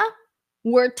Ilya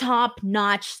were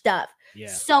top-notch stuff. Yeah.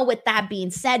 So with that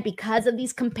being said, because of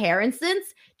these comparisons,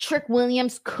 Trick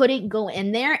Williams couldn't go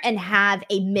in there and have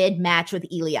a mid-match with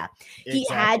Ilya. Exactly. He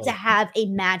had to have a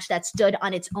match that stood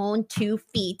on its own 2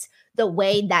 feet, the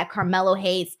way that Carmelo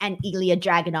Hayes and Ilya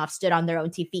Dragunov stood on their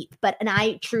own 2 feet. And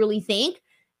I truly think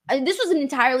this was an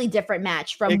entirely different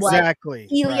match from what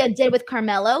Ilya did with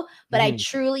Carmelo. But I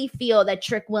truly feel that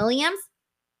Trick Williams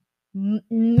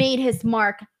made his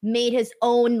mark, made his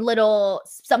own little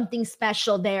something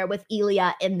special there with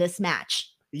Ilya in this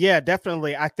match. Yeah,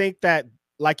 definitely. I think that,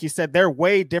 like you said, they're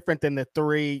way different than the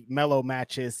 3 Melo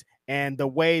matches, and the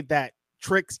way that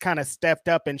Trick's kind of stepped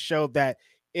up and showed that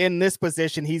in this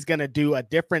position, he's going to do a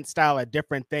different style, a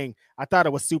different thing. I thought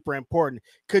it was super important.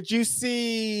 Could you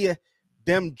see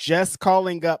them just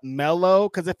calling up Melo?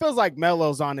 Because it feels like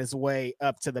Melo's on his way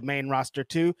up to the main roster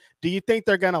too. Do you think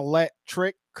they're going to let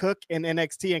Trick cook in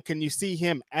NXT? And can you see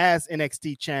him as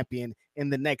NXT champion in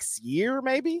the next year,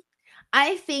 maybe?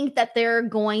 I think that they're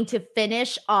going to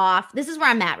finish off. This is where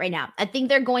I'm at right now. I think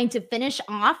they're going to finish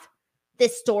off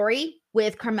this story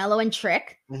with Carmelo and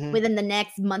Trick within the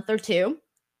next month or 2.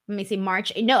 Let me see,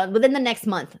 within the next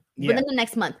month. Within the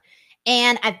next month.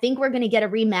 And I think we're going to get a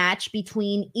rematch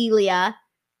between Ilya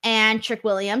and Trick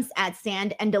Williams at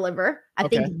Stand and Deliver. I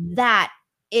think that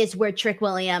is where Trick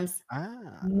Williams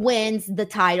wins the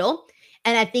title.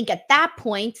 And I think at that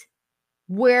point,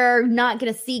 we're not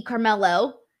going to see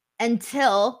Carmelo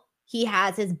until he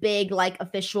has his big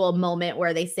official moment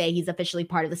where they say he's officially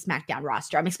part of the SmackDown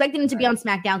roster. I'm expecting him to be on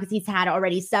SmackDown because he's had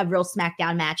already several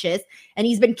SmackDown matches and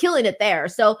he's been killing it there.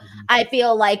 So I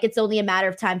feel like it's only a matter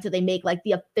of time till they make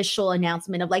the official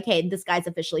announcement of hey, this guy's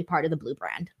officially part of the Blue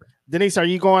brand. Denise, are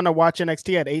you going to watch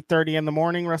NXT at 8:30 in the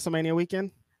morning, WrestleMania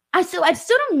weekend? I still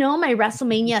don't know my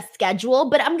WrestleMania schedule,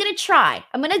 but I'm going to try.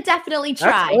 I'm going to definitely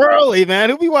try. That's early, man.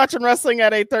 Who'll be watching wrestling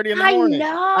at 8:30 in the morning? I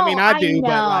know. I mean, I do,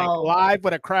 but live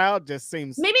with a crowd just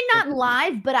seems... Maybe not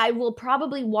live, but I will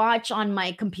probably watch on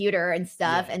my computer and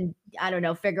stuff and, I don't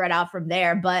know, figure it out from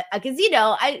there. But because,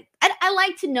 I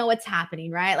like to know what's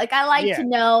happening, right? I like to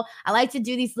know. I like to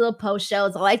do these little post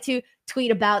shows. I like to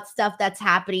tweet about stuff that's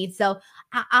happening. So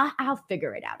I'll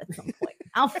figure it out at some point.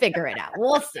 I'll figure it out.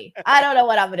 We'll see. I don't know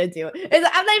what I'm gonna do. I'm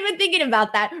not even thinking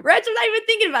about that. Rich, I'm not even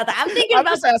thinking about that. I'm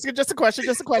just asking, just a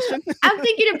question. I'm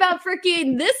thinking about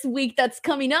freaking this week that's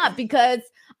coming up because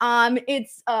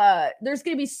it's there's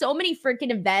gonna be so many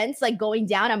freaking events like going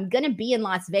down. I'm gonna be in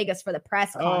Las Vegas for the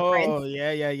press conference. Oh,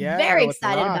 yeah. Very With The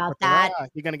excited Rock, about with The that. Rock.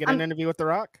 You gonna get an interview with The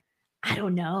Rock? I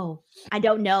don't know.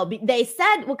 They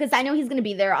said, well, because I know he's going to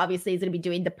be there. Obviously, he's going to be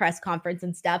doing the press conference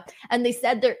and stuff. And they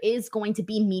said there is going to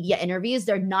be media interviews.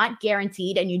 They're not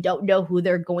guaranteed, and you don't know who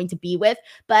they're going to be with.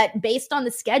 But based on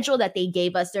the schedule that they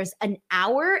gave us, there's an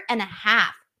hour and a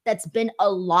half that's been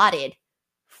allotted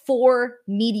for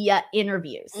media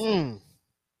interviews.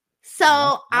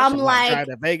 So I'm like,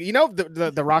 you know,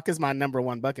 the Rock is my number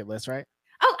one bucket list, right?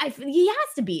 Oh, he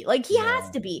has to be. Like, he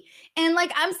has to be. And,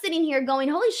 like, I'm sitting here going,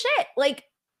 holy shit. Like,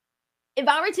 if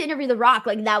I were to interview The Rock,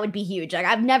 like, that would be huge. Like,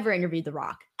 I've never interviewed The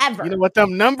Rock, ever. You know what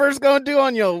them numbers gonna do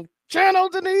on your channel,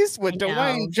 Denise, with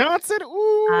Dwayne Johnson?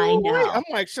 Ooh, I know. Wait. I'm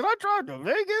like, should I drive to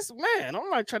Vegas? Man, I'm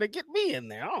like, trying to get me in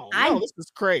there. Oh, no, this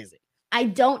is crazy. I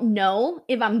don't know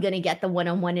if I'm going to get the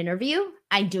one-on-one interview.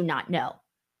 I do not know.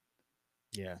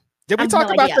 Yeah. Did we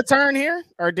talk about the turn here,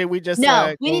 or did we just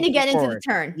no? We need to get into the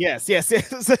turn. Yes.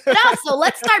 But also,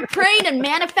 let's start praying and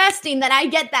manifesting that I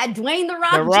get that Dwayne the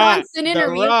Rock Johnson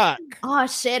interview. Oh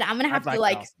shit! I'm gonna have to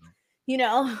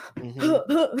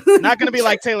not gonna be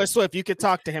like Taylor Swift. You could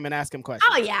talk to him and ask him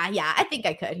questions. Oh yeah. I think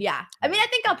I could. Yeah. I mean, I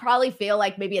think I'll probably feel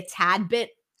like maybe a tad bit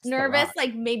nervous,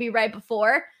 like maybe right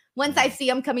before. Once I see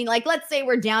him coming, like let's say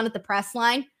we're down at the press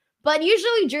line, but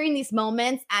usually during these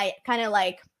moments, I kind of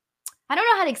like. I don't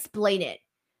know how to explain it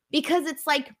because it's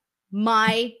like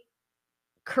my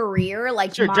career,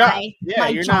 like your my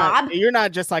job. You're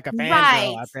not just like a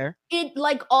fangirl out there. It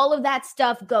like all of that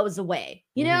stuff goes away.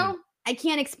 You know, I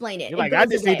can't explain it. You're like, I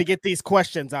just need to get these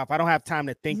questions off. I don't have time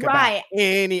to think about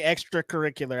any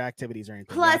extracurricular activities or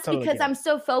anything. Plus, because I'm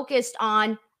so focused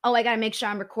on, I got to make sure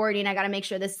I'm recording. I got to make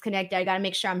sure this is connected. I got to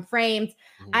make sure I'm framed.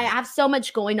 I have so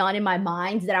much going on in my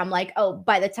mind that I'm like,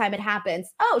 by the time it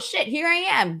happens, oh shit, here I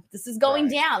am. This is going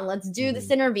down. Let's do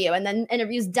this interview. And then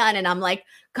interview's done. And I'm like,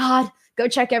 God, go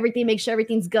check everything, make sure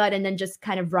everything's good. And then just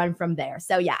kind of run from there.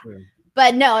 So yeah.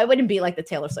 But no, it wouldn't be like the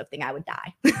Taylor Swift thing. I would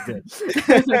die.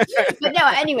 But no,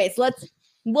 anyways,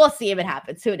 we'll see if it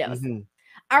happens. Who knows?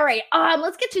 All right,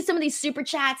 let's get to some of these super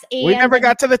chats. And we never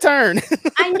got to the turn.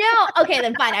 I know. Okay,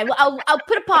 then fine. I'll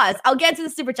put a pause. I'll get to the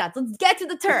super chats. Let's get to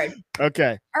the turn.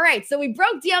 Okay. All right. So we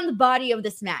broke down the body of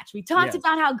this match. We talked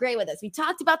about how great with this. We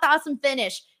talked about the awesome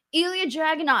finish. Ilya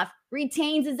Dragunov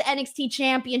retains his NXT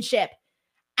championship.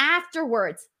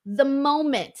 Afterwards, the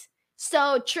moment.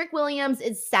 So Trick Williams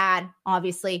is sad.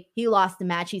 Obviously, he lost the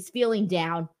match. He's feeling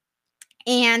down.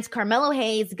 And Carmelo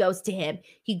Hayes goes to him.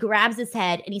 He grabs his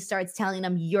head and he starts telling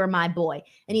him, "You're my boy."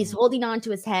 And he's holding on to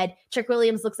his head. Trick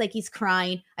Williams looks like he's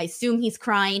crying. I assume he's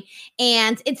crying.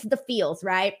 And it's the feels,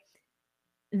 right?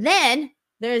 Then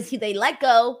they let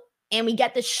go and we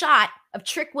get the shot of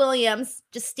Trick Williams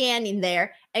just standing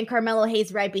there and Carmelo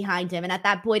Hayes right behind him. And at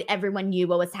that point, everyone knew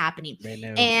what was happening.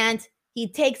 And he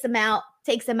takes him out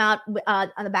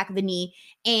on the back of the knee.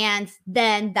 And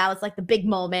then that was like the big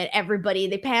moment. Everybody,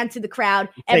 they pan to the crowd.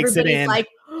 Everybody's like,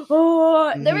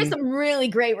 oh, there were some really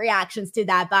great reactions to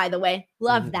that, by the way.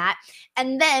 Love that.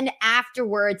 And then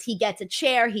afterwards, he gets a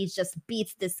chair. He just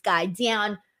beats this guy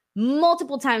down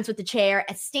multiple times with the chair.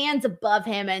 It stands above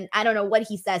him. And I don't know what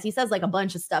he says. He says like a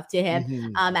bunch of stuff to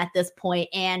him at this point.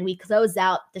 And we close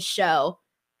out the show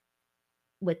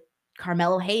with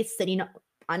Carmelo Hayes sitting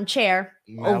on chair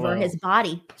over his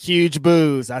body. Huge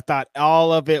boos. I thought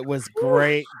all of it was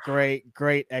great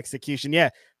execution. Yeah,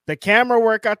 the camera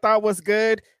work I thought was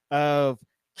good. Of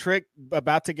Trick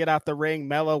about to get out the ring,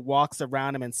 Melo walks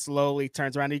around him and slowly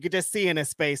turns around. You could just see in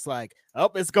his face like, oh,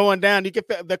 it's going down. You can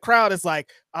the crowd is like,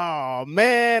 oh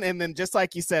man. And then just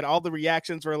like you said, all the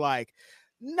reactions were like,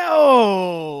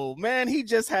 no, man, he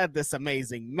just had this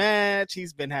amazing match.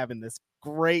 He's been having this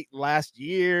great last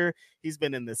year. He's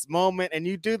been in this moment, and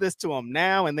you do this to him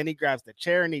now, and then he grabs the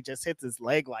chair and he just hits his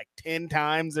leg like 10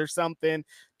 times or something,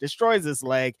 destroys his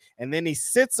leg, and then he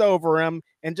sits over him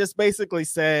and just basically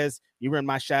says, "You were in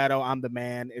my shadow. I'm the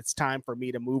man. It's time for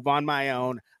me to move on my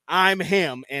own. I'm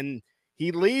him." And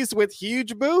he leaves with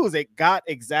huge boos. It got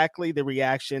exactly the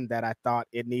reaction that I thought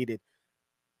it needed.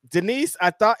 Denise,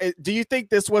 do you think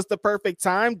this was the perfect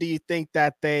time? Do you think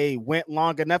that they went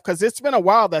long enough? Because it's been a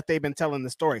while that they've been telling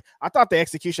the story. I thought the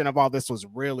execution of all this was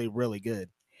really, really good.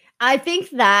 I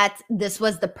think that this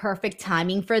was the perfect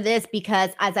timing for this because,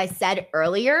 as I said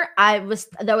earlier,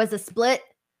 there was a split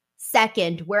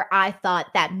second where I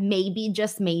thought that maybe,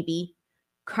 just maybe,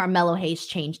 Carmelo Hayes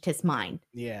changed his mind.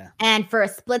 Yeah. And for a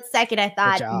split second, I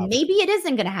thought maybe it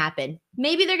isn't going to happen.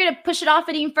 Maybe they're going to push it off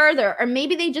even further, or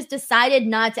maybe they just decided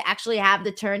not to actually have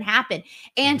the turn happen.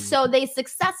 And so they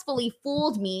successfully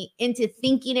fooled me into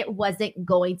thinking it wasn't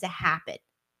going to happen.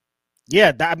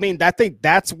 Yeah, I think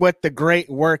that's what the great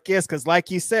work is. Because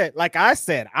like you said, like I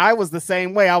said, I was the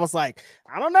same way. I was like,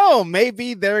 I don't know,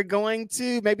 maybe they're going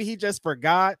to, maybe he just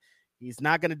forgot. He's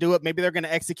not going to do it. Maybe they're going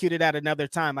to execute it at another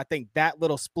time. I think that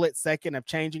little split second of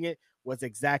changing it was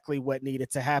exactly what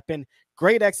needed to happen.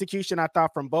 Great execution, I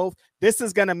thought, from both. This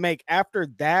is going to make, after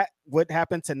that, what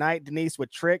happened tonight, Denise,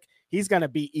 with Trick, he's going to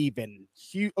be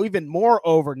even more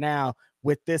over now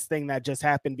with this thing that just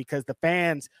happened, because the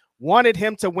fans wanted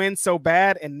him to win so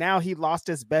bad, and now he lost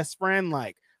his best friend.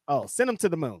 Like, oh, send him to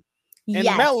the moon. And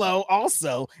yes. Melo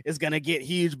also is going to get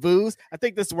huge boos. I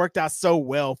think this worked out so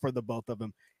well for the both of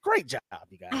them. Great job,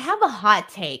 you guys. I have a hot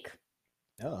take.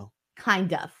 Oh.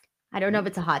 Kind of. I don't know if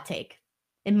it's a hot take.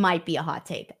 It might be a hot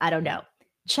take. I don't know.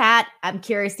 Chat, I'm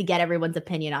curious to get everyone's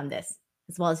opinion on this,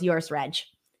 as well as yours, Reg.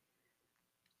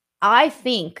 I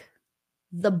think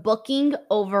the booking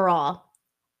overall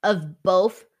of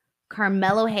both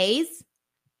Carmelo Hayes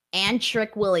and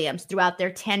Trick Williams throughout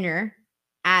their tenure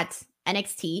at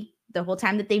NXT, the whole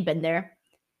time that they've been there,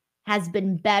 has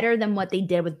been better than what they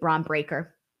did with Braun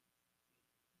Breaker.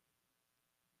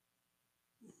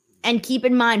 And keep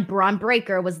in mind, Braun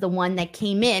Breaker was the one that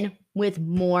came in with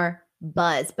more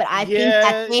buzz. But I think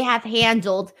that they have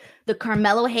handled the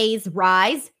Carmelo Hayes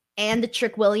rise and the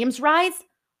Trick Williams rise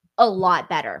a lot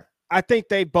better. I think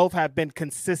they both have been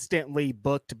consistently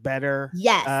booked better.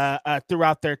 Yes.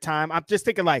 Throughout their time. I'm just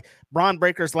thinking, like, Braun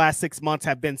Breaker's last 6 months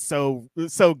have been so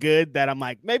good that I'm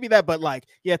like, maybe that, but like,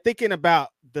 yeah, thinking about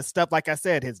the stuff, like I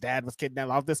said, his dad was kidnapped,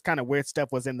 all this kind of weird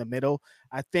stuff was in the middle.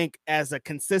 I think as a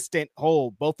consistent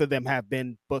whole, both of them have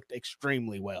been booked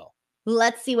extremely well.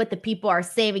 Let's see what the people are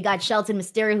saying. We got Shelton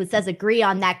Mysterio who says agree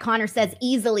on that. Connor says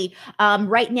easily.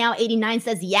 Right now, 89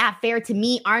 says, yeah, fair to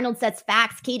me. Arnold says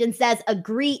facts. Caden says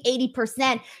agree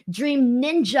 80%. Dream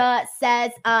Ninja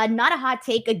says not a hot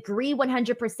take. Agree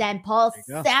 100%. Paul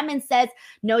Salmon says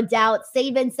no doubt.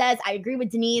 Saban says I agree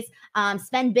with Denise.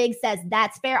 Sven Big says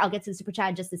that's fair. I'll get to the super chat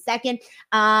in just a second.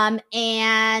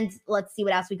 And let's see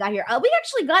what else we got here. We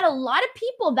actually got a lot of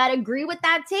people that agree with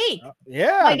that take.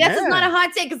 Yeah, so I guess it's not a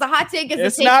hot take, because a hot take is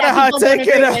it's the take not that a hot take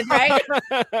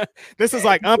with, right? This is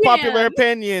like unpopular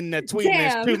opinion. Tweeting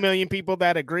there's 2 million people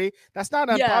that agree. That's not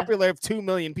unpopular if 2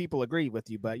 million people agree with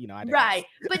you, but you know, I right.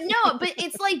 But no, but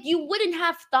it's like you wouldn't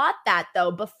have thought that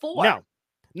though before.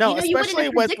 No, especially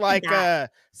with like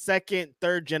second,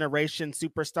 third generation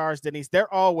superstars, Denise,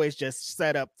 they're always just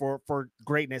set up for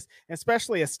greatness.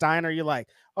 Especially a Steiner, you're like,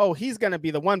 oh, he's going to be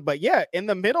the one. But yeah, in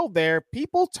the middle there,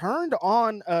 people turned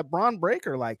on Braun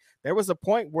Breaker. Like, there was a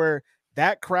point where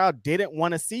that crowd didn't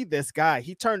want to see this guy.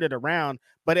 He turned it around,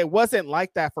 but it wasn't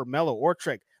like that for Melo or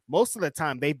Trick. Most of the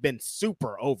time, they've been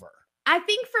super over. I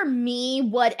think for me,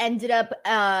 what ended up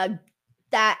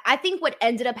what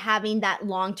ended up having that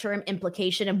long-term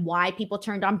implication and why people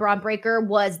turned on Braun Breaker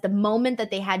was the moment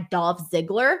that they had Dolph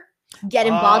Ziggler get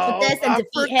involved with this and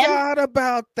defeat him. I forgot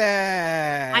about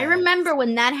that. I remember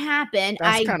when that happened.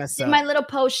 I did my little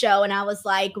post show and I was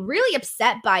like really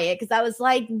upset by it, because I was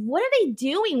like, what are they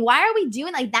doing? Why are we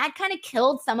doing like that? Kind of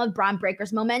killed some of Braun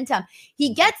Breaker's momentum.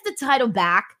 He gets the title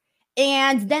back,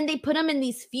 and then they put him in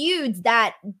these feuds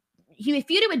that he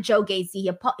feuded with Joe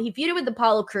Gacy. He feuded with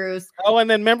Apollo Crews. Oh, and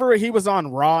then remember he was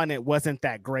on Raw and it wasn't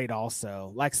that great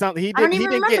also. Like something I don't even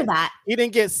remember that. He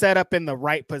didn't get set up in the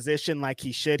right position like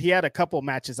he should. He had a couple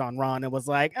matches on Raw and it was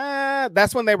like,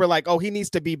 that's when they were like, oh, he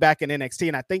needs to be back in NXT.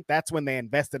 And I think that's when they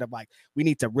invested of like, we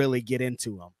need to really get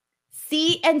into him.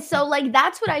 See, and so like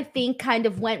that's what I think kind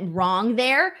of went wrong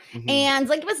there. Mm-hmm. And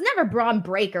like it was never Braun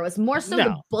Breaker. It was more so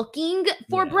the booking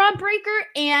for Braun Breaker.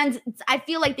 And I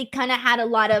feel like they kind of had a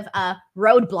lot of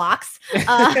roadblocks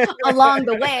along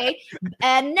the way.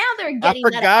 And now they're getting I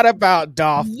forgot about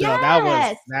Dolph.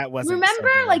 Yes. That was remember,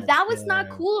 so like that was not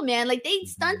cool, man. Like they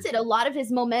stunted a lot of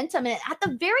his momentum. And at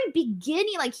the very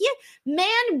beginning, like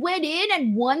went in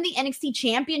and won the NXT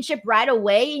championship right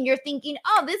away. And you're thinking,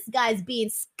 oh, this guy's being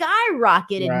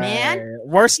skyrocketed, man.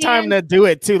 Worst time to do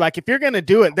it too. Like if you're gonna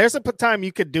do it, there's a time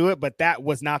you could do it, but that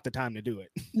was not the time to do it.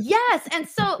 Yes, and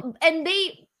so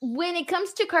when it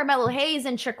comes to Carmelo Hayes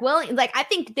and Trick Williams, like I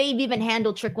think they've even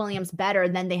handled Trick Williams better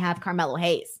than they have Carmelo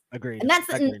Hayes. Agreed.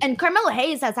 And Carmelo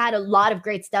Hayes has had a lot of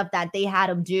great stuff that they had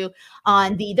him do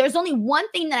on there's only one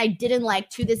thing that I didn't like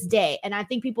to this day, and I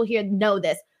think people here know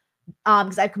this.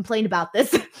 because I've complained about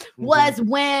this, was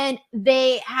when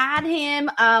they had him,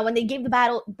 when they gave the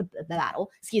belt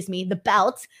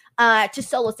to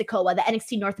Solo Sikoa, the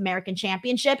NXT North American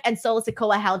Championship, and Solo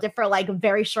Sikoa held it for like a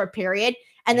very short period.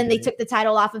 And then they took the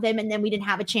title off of him, and then we didn't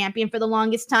have a champion for the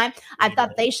longest time. I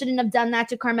thought they shouldn't have done that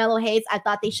to Carmelo Hayes. I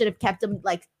thought they should have kept him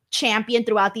like champion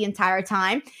throughout the entire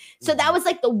time. So that was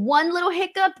like the one little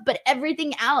hiccup, but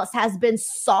everything else has been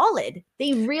solid.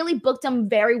 They really booked him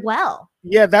very well.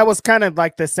 Yeah, that was kind of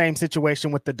like the same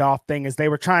situation with the Dolph thing, is they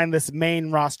were trying this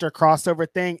main roster crossover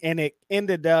thing, and it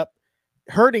ended up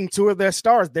hurting two of their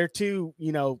stars. Their two,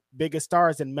 biggest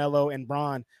stars in Melo and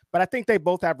Braun. But I think they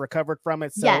both have recovered from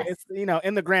it. So it's,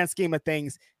 in the grand scheme of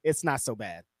things, it's not so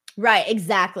bad. Right.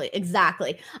 Exactly.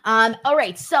 All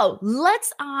right. So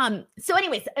let's, so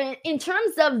anyways, in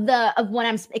terms of what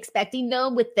I'm expecting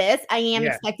though, with this, I am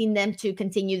expecting them to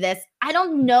continue this. I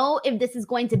don't know if this is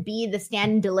going to be the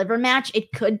stand and deliver match.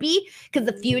 It could be, because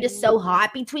the feud is so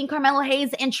hot between Carmelo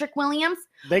Hayes and Trick Williams.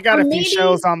 They got a few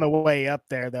shows on the way up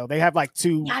there, though. They have like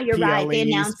 2 you're right. They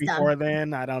announced before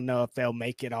them. then. I don't know if they'll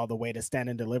make it all the way to stand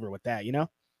and deliver with that,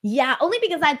 Yeah, only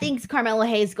because I think Carmelo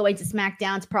Hayes going to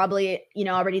SmackDown is probably,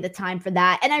 already the time for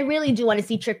that. And I really do want to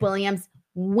see Trick Williams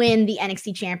win the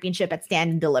NXT Championship at Stand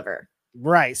and Deliver.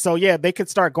 Right. So, yeah, they could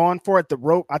start going for it.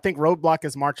 I think Roadblock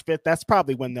is March 5th. That's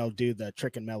probably when they'll do the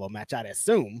Trick and Melo match, I'd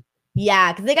assume.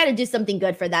 Yeah, because they got to do something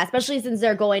good for that, especially since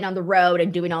they're going on the road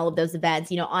and doing all of those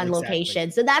events, on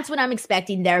location. So that's what I'm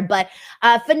expecting there. But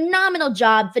phenomenal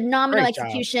job, phenomenal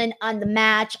execution on the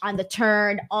match, on the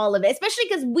turn, all of it, especially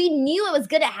because we knew it was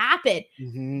going to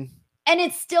happen. And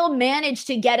it still managed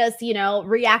to get us,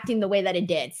 reacting the way that it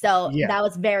did. So that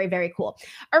was very, very cool.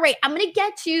 All right. I'm going to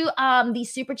get to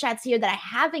these super chats here that I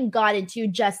haven't gotten to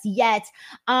just yet.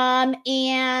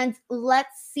 And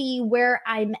let's see where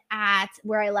I'm at,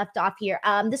 where I left off here.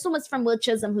 This one was from Will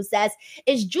Chisholm, who says,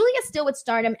 is Julia still with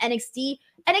Stardom? NXT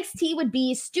would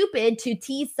be stupid to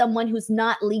tease someone who's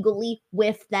not legally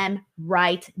with them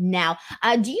right now.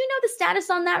 Do you know the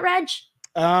status on that, Reg?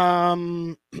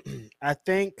 I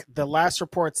think the last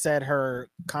report said her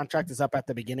contract is up at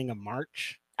the beginning of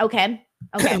March. Okay.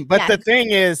 But the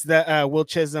thing is that Will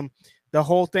Chisholm, the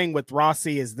whole thing with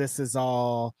Rossi is this is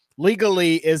all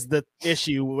legally is the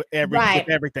issue with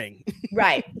everything.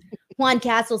 Right. Juan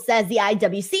Castle says the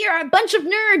IWC are a bunch of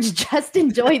nerds. Just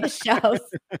enjoy the shows.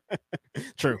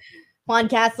 True. Juan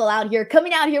Castle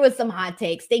coming out here with some hot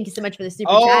takes. Thank you so much for the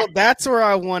super chat. Oh, that's where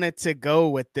I wanted to go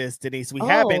with this, Denise. We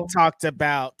haven't talked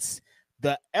about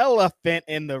the elephant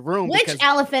in the room. Which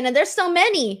elephant? And there's so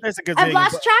many. I've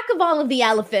lost track of all of the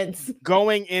elephants.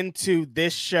 Going into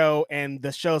this show and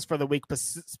the shows for the week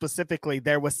specifically,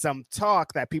 there was some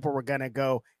talk that people were going to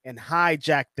go and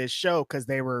hijack this show because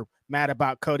they were mad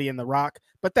about Cody and The Rock,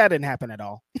 but that didn't happen at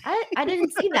all. I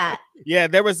didn't see that. Yeah,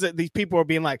 there was these people were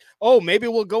being like, oh, maybe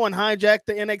we'll go and hijack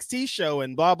the NXT show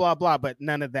and blah, blah, blah. But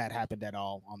none of that happened at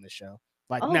all on the show.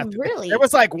 Like, nothing. Really? There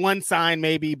was like one sign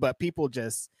maybe, but people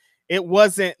it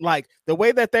wasn't like the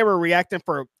way that they were reacting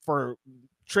for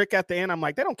Trick at the end. I'm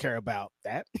like, they don't care about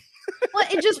that. Well,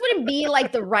 it just wouldn't be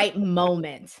like the right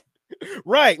moment.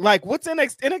 Right. Like, what's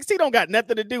NXT? NXT don't got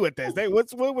nothing to do with this.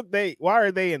 Why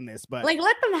are they in this? But like,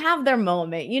 let them have their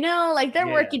moment, like they're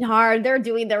working hard. They're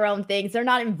doing their own things. They're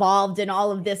not involved in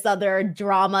all of this other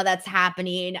drama that's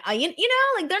happening. Like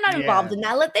they're not involved in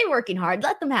that. They're working hard.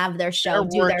 Let them have their show,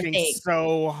 do their thing.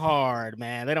 So hard,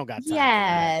 man. They don't got time.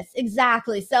 Yes,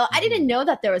 exactly. So I didn't know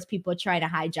that there was people trying to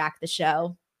hijack the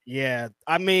show. Yeah,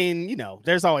 I mean,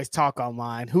 there's always talk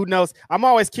online. Who knows? I'm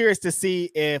always curious to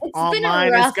see if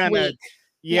online is gonna.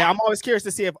 Yeah, I'm always curious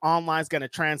to see if online is gonna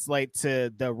translate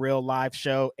to the real live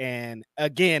show, and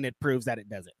again, it proves that it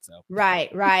doesn't. So right.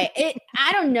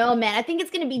 I don't know, man. I think it's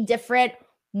gonna be different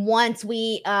once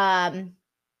we. God,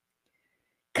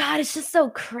 it's just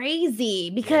so crazy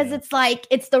because it's like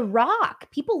it's The Rock.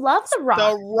 People love The Rock.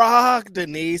 The Rock,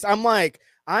 Denise. I'm like.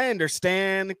 I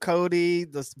understand Cody,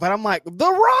 but I'm like,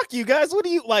 The Rock, you guys, what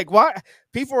do you like? Why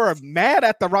people are mad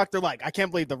at The Rock? They're like, I can't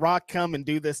believe The Rock come and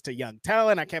do this to young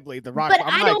talent. I can't believe The Rock. But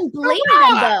I don't blame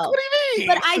them though. What do you mean?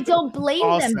 But I don't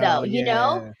blame them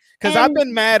though, Because I've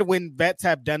been mad when vets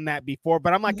have done that before,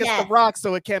 but I'm like, it's The Rock,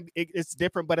 so it's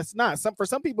different, but it's not. For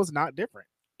some people, it's not different.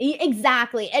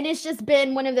 Exactly. And it's just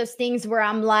been one of those things where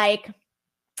I'm like,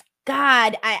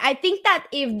 God, I think that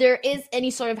if there is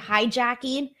any sort of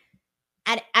hijacking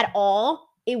at all,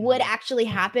 it would actually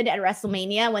happen at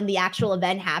WrestleMania when the actual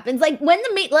event happens. Like when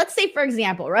let's say, for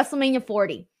example, WrestleMania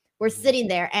 40, we're sitting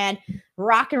there and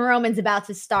Rock and Roman's about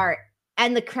to start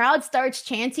and the crowd starts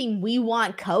chanting, "We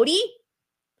want Cody."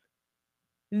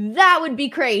 That would be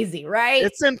crazy, right?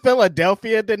 It's in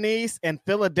Philadelphia, Denise, and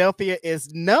Philadelphia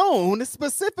is known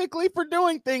specifically for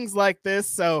doing things like this.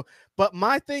 So, but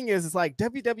my thing is like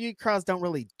WWE crowds don't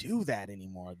really do that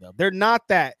anymore, though. They're not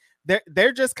that.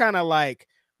 They're just kind of like,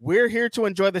 we're here to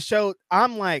enjoy the show.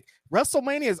 I'm like,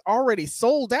 WrestleMania is already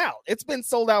sold out. It's been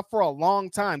sold out for a long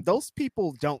time. Those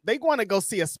people don't. They want to go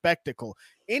see a spectacle.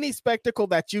 Any spectacle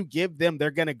that you give them,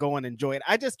 they're going to go and enjoy it.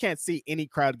 I just can't see any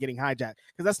crowd getting hijacked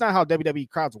because that's not how WWE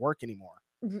crowds work anymore.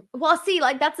 Well, see,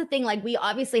 like that's the thing. Like we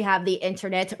obviously have the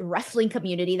internet wrestling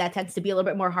community that tends to be a little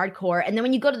bit more hardcore. And then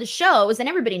when you go to the shows, and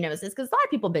everybody knows this because a lot of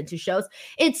people have been to shows,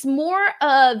 it's more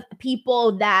of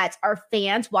people that are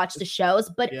fans, watch the shows,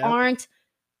 but aren't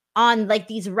on like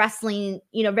these wrestling,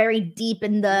 very deep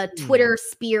in the Twitter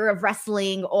sphere of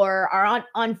wrestling or are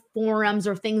on forums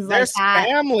or things like that.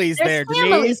 There's families,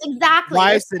 Denise. Exactly.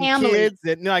 Wives and kids.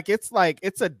 And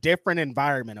it's a different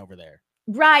environment over there.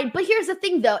 Right. But here's the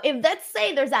thing, though. If let's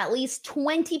say there's at least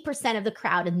 20% of the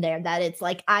crowd in there that it's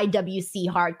like IWC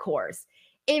hardcores,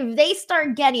 if they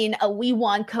start getting a "We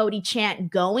Want Cody"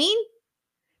 chant going,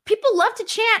 people love to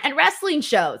chant at wrestling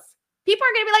shows. People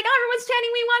are going to be like, oh, everyone's chanting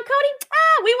 "We Want Cody."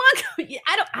 We want Cody.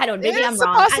 I don't. Maybe I'm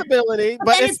wrong. It's a possibility,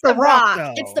 but it's The Rock.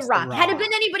 Though. It's The Rock. Had it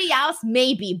been anybody else,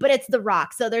 maybe, but it's The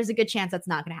Rock. So there's a good chance that's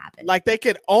not going to happen. Like they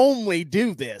could only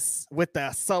do this with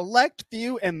a select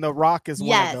few, and The Rock is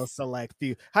one of those select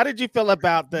few. How did you feel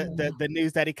about the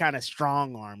news that he kind of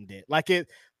strong-armed it?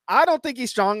 I don't think he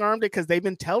strong-armed it because they've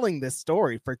been telling this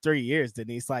story for 3 years,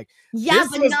 Denise.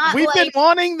 We've been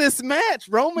wanting this match,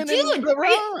 Roman and The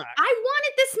Rock. I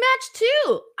wanted this match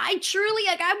too. I truly,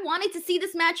 I wanted to see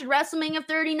this match at WrestleMania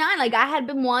 39. I had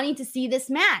been wanting to see this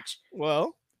match.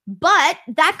 Well, but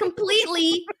that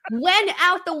completely went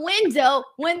out the window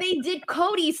when they did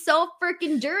Cody so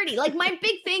freaking dirty. My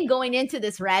big thing going into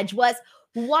this, Reg, was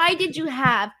why did you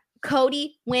have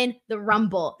Cody win the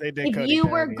Rumble if you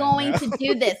were going to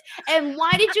do this? And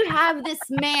why did you have this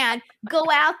man go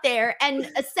out there and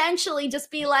essentially just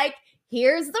be like,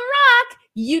 here's The Rock,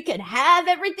 you can have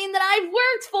everything that I've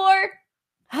worked for?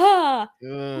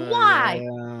 Why?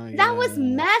 That was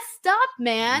messed up,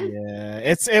 man. Yeah,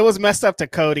 it was messed up to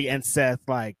Cody and Seth.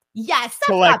 Seth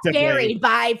got buried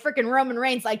by freaking Roman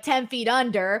Reigns 10 feet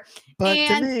under. But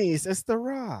Denise, it's The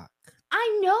Rock.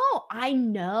 I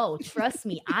know. Trust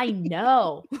me, I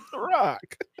know. The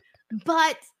Rock.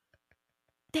 But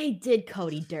they did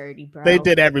Cody dirty, bro. They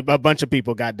did. A bunch of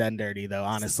people got done dirty, though,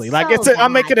 honestly.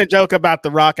 I'm making a joke about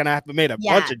The Rock, and I have made a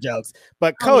bunch of jokes.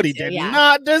 But Cody did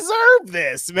not deserve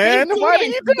this, man. Why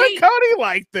did you do Cody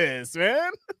like this,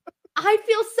 man? I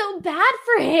feel so bad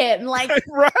for him.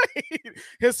 Right.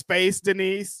 His face,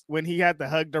 Denise, when he had to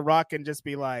hug The Rock and just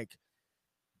be like,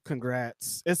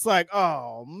 congrats. It's like,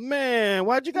 oh man,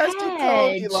 why'd you guys do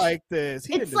Cody like this?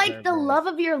 It's like the love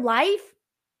of your life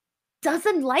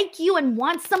doesn't like you and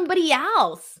wants somebody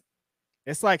else.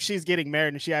 It's like she's getting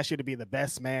married and she asked you to be the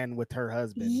best man with her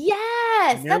husband.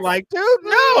 Yes. And you're like, dude,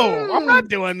 no, I'm not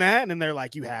doing that. And they're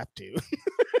like, you have to.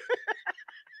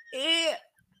 I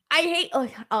hate,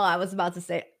 I was about to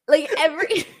say,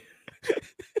 every...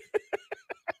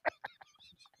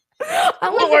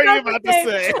 What were you about to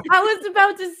say? I was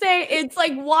about to say it's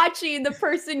like watching the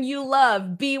person you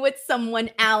love be with someone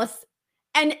else.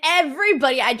 And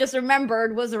everybody I just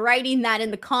remembered was writing that in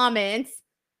the comments.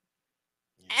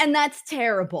 And that's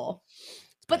terrible.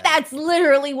 But that's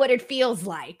literally what it feels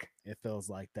like. It feels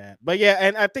like that. But yeah,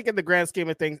 and I think in the grand scheme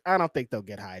of things, I don't think they'll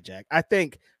get hijacked. I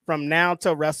think from now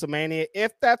till WrestleMania,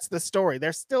 if that's the story,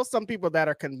 there's still some people that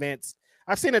are convinced.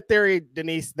 I've seen a theory,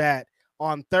 Denise, that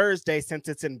on Thursday, since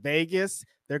it's in Vegas,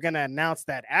 they're going to announce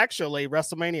that actually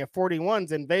WrestleMania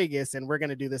 41's in Vegas and we're going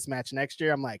to do this match next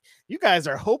year. I'm like, you guys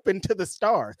are hoping to the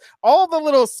stars. All the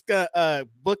little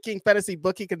fantasy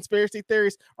booking conspiracy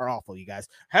theories are awful, you guys.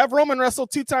 Have Roman wrestle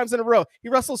 2 times in a row. He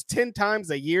wrestles 10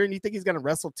 times a year and you think he's going to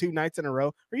wrestle 2 nights in a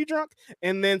row? Are you drunk?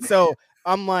 And then so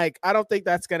I'm like, I don't think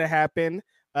that's going to happen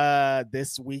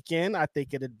this weekend. I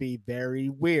think it'd be very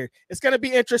weird. It's going to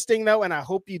be interesting though, and I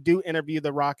hope you do interview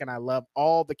The Rock, and I love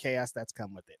all the chaos that's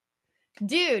come with it.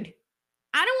 Dude,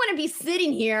 I don't want to be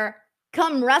sitting here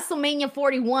come WrestleMania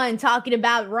 41 talking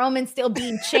about Roman still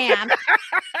being champ.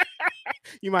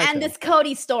 You might. And this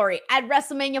Cody story at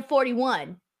WrestleMania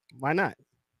 41. Why not?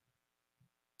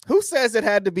 Who says it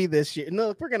had to be this year?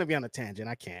 No, we're going to be on a tangent.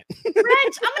 I can't. Reg, I'm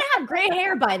going to have gray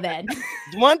hair by then.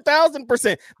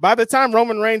 1,000%. By the time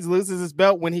Roman Reigns loses his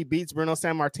belt when he beats Bruno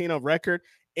Sammartino record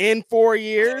in 4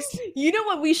 years. You know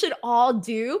what we should all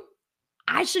do?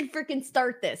 I should freaking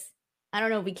start this. I don't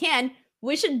know if we can.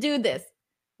 We should do this.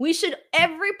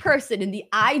 every person in the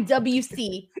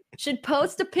IWC should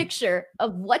post a picture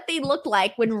of what they look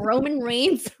like when Roman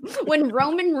Reigns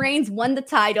won the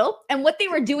title and what they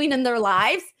were doing in their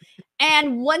lives.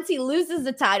 And once he loses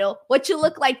the title, what you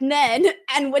look like then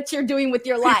and what you're doing with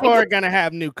your life. People are going to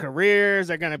have new careers.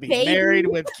 They're going to be married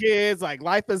with kids. Like,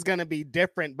 life is going to be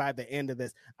different by the end of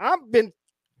this. I've been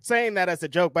saying that as a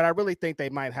joke, but I really think they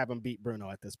might have him beat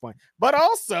Bruno at this point. But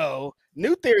also,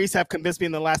 new theories have convinced me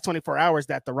in the last 24 hours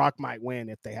that The Rock might win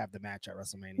if they have the match at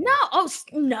WrestleMania.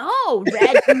 No,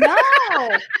 Red, no.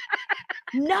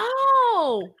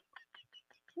 No.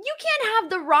 You can't have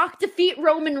The Rock defeat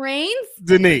Roman Reigns.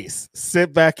 Denise,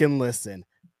 sit back and listen.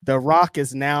 The Rock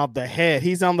is now the head.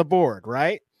 He's on the board,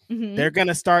 right? Mm-hmm. They're going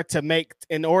to start to make,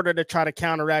 in order to try to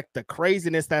counteract the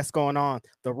craziness that's going on,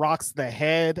 The Rock's the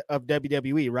head of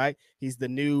WWE, right? He's the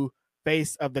new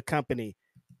face of the company.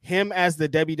 Him as the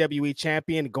WWE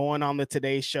champion, going on the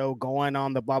Today Show, going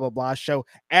on the blah, blah, blah show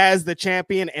as the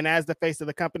champion and as the face of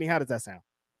the company. How does that sound?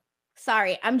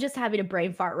 Sorry, I'm just having a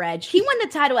brain fart, Reg. He won the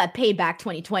title at Payback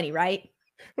 2020, right?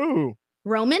 Who?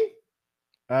 Roman?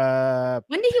 When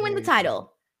did he win the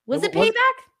title? Was it Payback?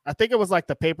 I think it was like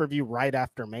the pay-per-view right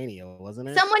after Mania, wasn't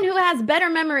it? Someone who has better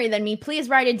memory than me, please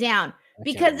write it down.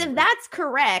 Because if that's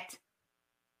correct,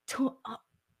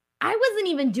 I wasn't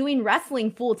even doing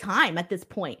wrestling full time at this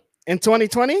point. In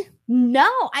 2020? No,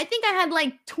 I think I had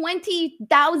like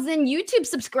 20,000 YouTube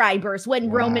subscribers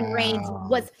when Roman Reigns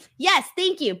was. Yes,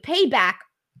 thank you. Payback,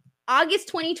 August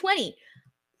 2020.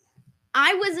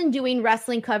 I wasn't doing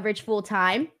wrestling coverage full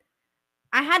time.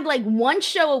 I had like one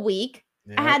show a week.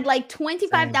 Yep. I had like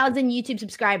 25,000 YouTube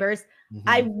subscribers. Mm-hmm.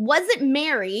 I wasn't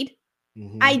married.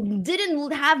 Mm-hmm. I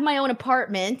didn't have my own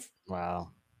apartment. Wow.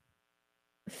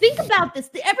 Think about this.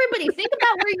 Everybody, think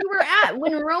about where you were at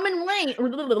when Roman Reigns,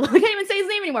 I can't even say his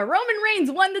name anymore. Roman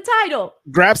Reigns won the title.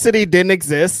 Grapsity didn't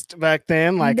exist back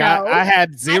then. Like, no, I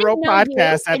had zero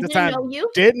podcasts at the time.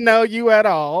 Didn't know you at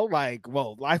all. Like,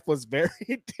 well, life was very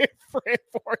different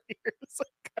 4 years ago.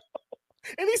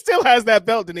 And he still has that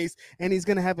belt, Denise, and he's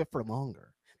going to have it for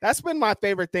longer. That's been my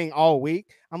favorite thing all week.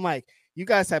 I'm like, you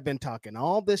guys have been talking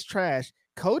all this trash.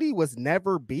 Cody was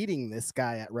never beating this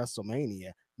guy at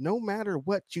WrestleMania, no matter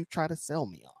what you try to sell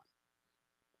me on.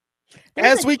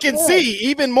 As we can see,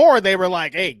 even more, they were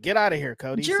like, hey, get out of here,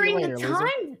 Cody. During the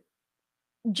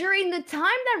time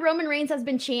that Roman Reigns has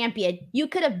been champion, you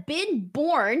could have been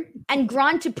born and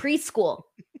gone to preschool.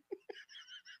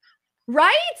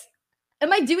 Right?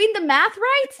 Am I doing the math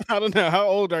right? I don't know. How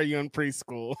old are you in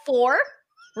preschool? 4,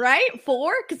 right?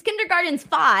 4? Because kindergarten's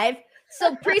 5.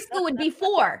 So preschool would be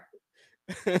 4.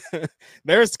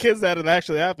 There's kids that have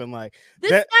actually happened. Like,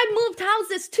 this guy moved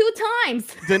houses 2 times.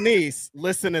 Denise,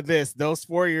 listen to this. Those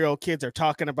 4-year-old kids are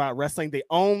talking about wrestling. The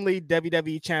only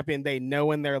WWE champion they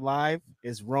know in their life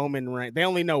is Roman Reigns. They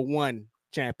only know one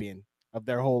champion of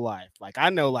their whole life. Like,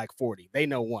 I know like 40. They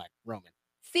know one, Roman.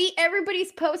 See,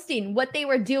 everybody's posting what they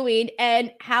were doing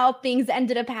and how things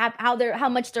ended up how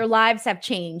much their lives have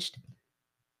changed.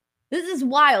 This is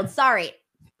wild. Sorry.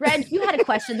 Red, you had a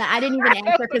question that I didn't even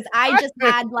answer because I just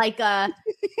had I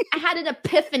had an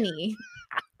epiphany.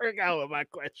 I forgot what my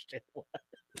question was.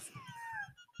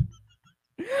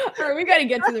 All right, we got to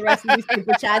get to the rest of these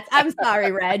super chats. I'm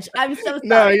sorry, Reg. I'm so sorry.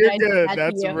 No, you're good.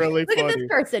 That's really funny. Look at this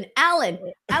person, Alan.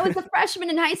 I was a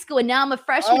freshman in high school, and now I'm a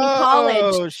freshman in college.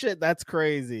 Oh, shit. That's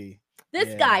crazy.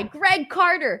 This guy, Greg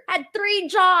Carter, had 3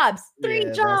 jobs. 3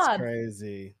 jobs. That's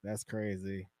crazy. That's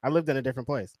crazy. I lived in a different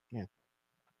place. Yeah.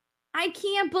 I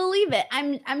can't believe it.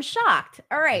 I'm shocked.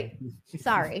 All right.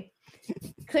 Sorry.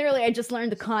 Clearly, I just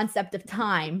learned the concept of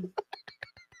time.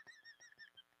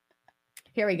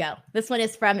 Here we go. This one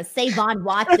is from Savon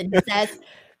Watson, who says,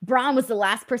 Braun was the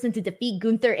last person to defeat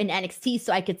Gunther in NXT,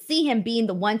 so I could see him being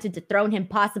the one to dethrone him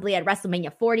possibly at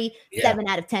WrestleMania 40. Yeah. 7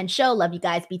 out of 10 show. Love you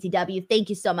guys, BTW. Thank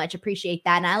you so much. Appreciate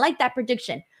that. And I like that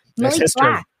prediction. Malik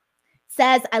Black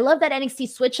says, I love that NXT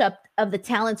switch up of the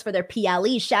talents for their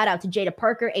PLE. Shout out to Jada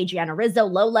Parker, Adriana Rizzo,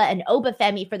 Lola, and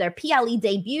Obafemi for their PLE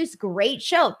debuts. Great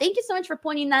show. Thank you so much for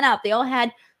pointing that out. They all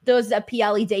had those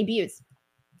PLE debuts.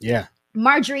 Yeah.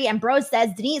 Marjorie Ambrose says,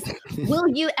 Denise, will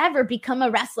you ever become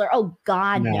a wrestler? Oh,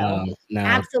 God, no.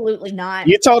 Absolutely not.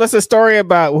 You told us a story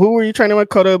about who were you training with,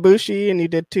 Kota Ibushi, and you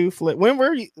did 2 flip. When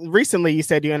were you? Recently, you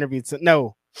said you interviewed.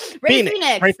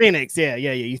 Ray Phoenix. Yeah.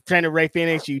 You trained with Ray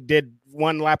Phoenix. You did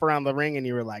 1 lap around the ring, and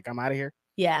you were like, I'm out of here.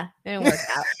 Yeah, it didn't work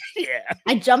out. Yeah.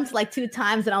 I jumped like 2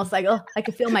 times, and I was like, oh, I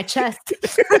could feel my chest.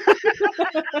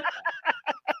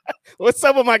 What's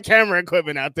up with my camera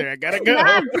equipment out there? I gotta go.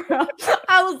 Nah, bro.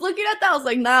 I was looking at that. I was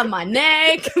like, nah, my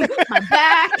neck, my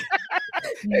back.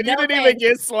 And No you didn't even thanks.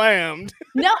 get slammed.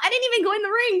 No, I didn't even go in the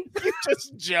ring. You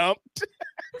just jumped.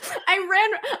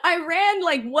 I ran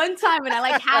like one time and I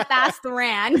like half-assed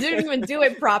ran, didn't even do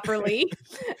it properly.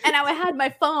 And I had my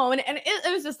phone and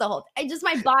it was just the whole,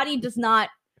 my body does not,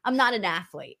 I'm not an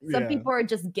athlete. Some people are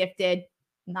just gifted,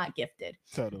 not gifted.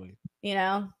 Totally. You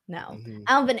know, no.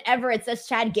 Alvin Everett says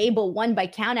Chad Gable won by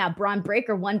countout, Braun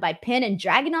Breaker won by pin, and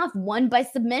Dragunov won by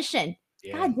submission.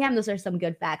 Yeah. God damn, those are some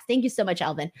good facts. Thank you so much,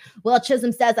 Alvin. Will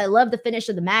Chisholm says, I love the finish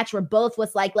of the match where both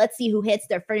was like, let's see who hits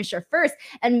their finisher first.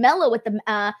 And Mello with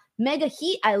the mega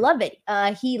heat. I love it.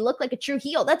 He looked like a true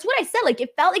heel. That's what I said. Like,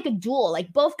 it felt like a duel.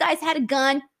 Like, both guys had a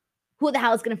gun. Who the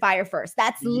hell is going to fire first?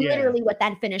 That's literally what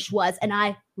that finish was. And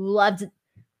I loved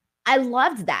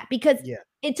that because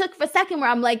it took for a second where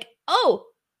I'm like, oh,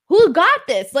 who got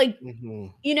this? Like,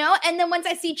 you know, and then once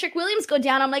I see Trick Williams go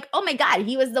down, I'm like, oh my God,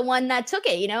 he was the one that took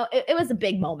it. You know, it was a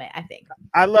big moment, I think.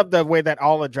 I love the way that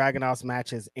all of Dragunov's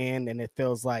matches end, and it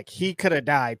feels like he could have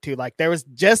died too. Like there was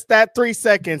just that 3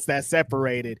 seconds that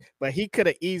separated, but he could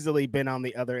have easily been on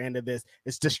the other end of this.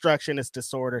 It's destruction, it's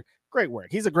disorder. Great work.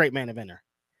 He's a great main eventer.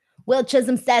 Will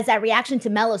Chisholm says that reaction to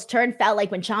Mello's turn felt like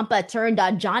when Ciampa turned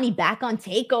on Johnny back on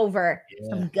TakeOver.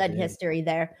 Some good history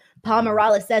there. Paul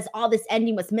Morales says all this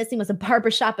ending was missing was a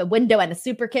barbershop, a window, and a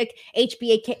super kick.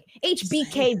 HBK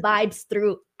vibes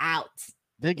throughout.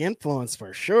 Big influence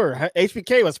for sure.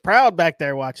 HBK was proud back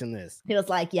there watching this. He was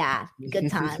like, yeah, good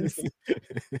times.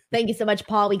 Thank you so much,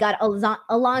 Paul. We got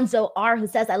Alonzo R, who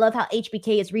says, I love how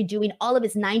HBK is redoing all of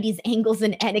his 90s angles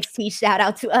in NXT. Shout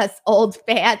out to us old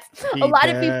fans. A lot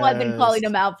of people have been calling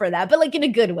him out for that, but like in a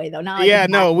good way, though.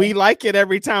 Not we like it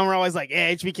every time. We're always like,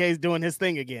 yeah, HBK is doing his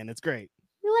thing again. It's great.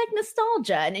 You like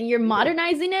nostalgia, and you're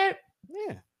modernizing it.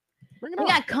 Yeah. We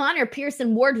got Connor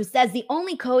Pearson Ward, who says the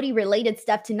only Cody related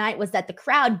stuff tonight was that the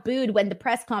crowd booed when the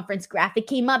press conference graphic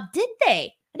came up. Did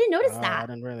they? I didn't notice that. I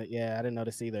didn't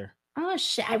notice either. Oh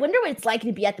shit. I wonder what it's like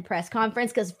to be at the press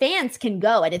conference because fans can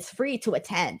go and it's free to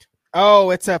attend. Oh,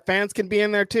 it's fans can be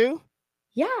in there too?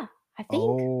 Yeah, I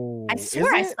think. I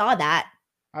swear I saw that.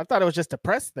 I thought it was just a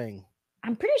press thing.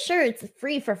 I'm pretty sure it's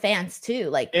free for fans too.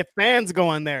 Like if fans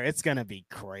go in there, it's gonna be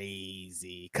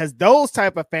crazy because those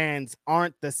type of fans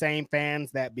aren't the same fans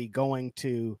that be going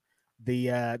to the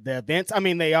events. I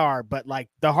mean, they are, but like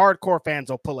the hardcore fans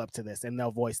will pull up to this and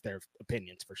they'll voice their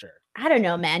opinions for sure. I don't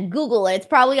know, man. Google it. It's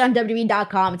probably on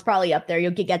WWE.com. It's probably up there. You'll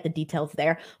get the details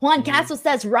there. Juan Castle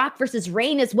says Rock versus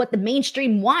Reign is what the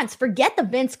mainstream wants. Forget the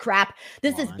Vince crap.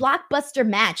 This is blockbuster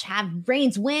match. Have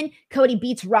Reigns win. Cody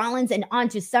beats Rollins and on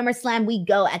to SummerSlam we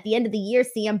go. At the end of the year,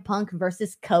 CM Punk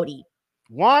versus Cody.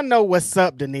 Juan know what's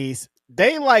up, Denise.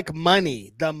 They like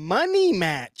money. The money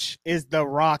match is The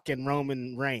Rock and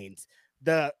Roman Reigns.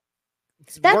 That's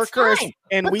workers fine.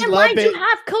 And but we love why'd you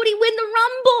have Cody win the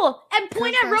Rumble and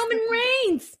point at Roman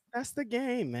Reigns? That's the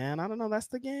game, man. I don't know. That's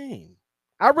the game.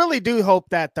 I really do hope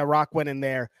that The Rock went in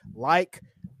there like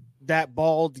that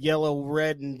bald, yellow,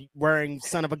 red, and wearing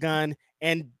son of a gun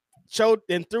and showed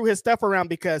and threw his stuff around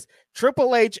because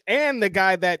Triple H and the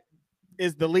guy that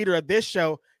is the leader of this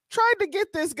show tried to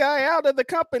get this guy out of the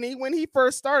company when he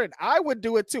first started. I would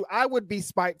do it too. I would be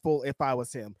spiteful if I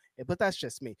was him. But that's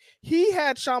just me. He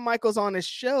had Shawn Michaels on his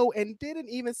show and didn't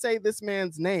even say this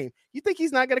man's name. You think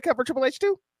he's not going to cover Triple H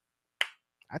too?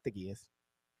 I think he is.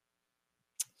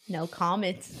 No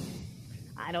comments.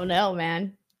 I don't know,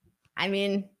 man. I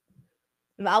mean,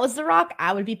 if I was The Rock,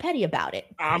 I would be petty about it.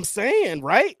 I'm saying,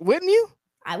 right? Wouldn't you?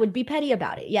 I would be petty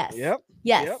about it. Yes. Yep.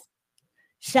 Yes. Yep.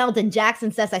 Sheldon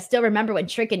Jackson says, I still remember when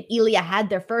Trick and Ilya had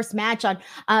their first match on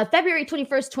February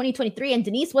 21st, 2023, and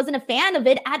Denise wasn't a fan of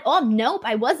it at all. Nope,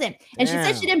 I wasn't. And she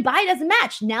said she didn't buy it as a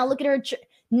match. Now look at her.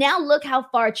 Now look how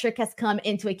far Trick has come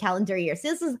into a calendar year. So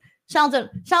this is Sheldon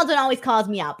always calls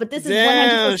me out, but this is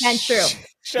 100% true.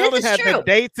 Sheldon had the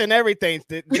dates and everything.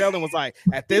 Sheldon was like,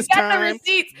 at this time,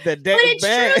 the date. But it's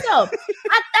true though.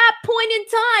 At that point in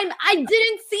time, I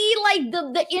didn't see like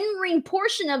the in-ring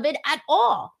portion of it at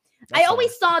all. I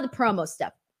always saw the promo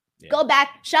stuff. Yeah. Go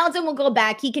back. Sheldon will go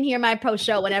back. He can hear my post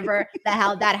show whenever the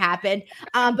hell that happened.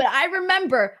 But I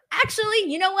remember, actually,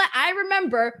 you know what? I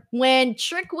remember when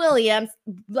Trick Williams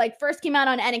like first came out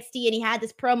on NXT and he had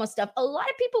this promo stuff. A lot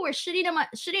of people were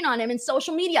shitting on him in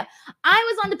social media.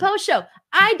 I was on the post show.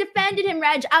 I defended him,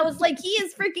 Reg. I was like, he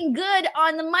is freaking good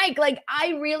on the mic. Like,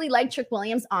 I really like Trick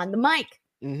Williams on the mic.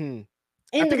 Mm-hmm.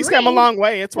 I think he's come a long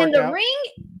way. It's worked out. In the ring,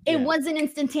 it wasn't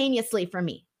instantaneously for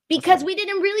me. Because we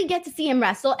didn't really get to see him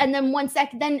wrestle. And then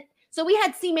so we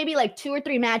had seen maybe like 2 or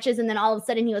 3 matches. And then all of a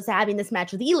sudden he was having this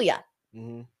match with Ilya.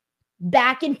 Mm-hmm.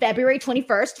 back in February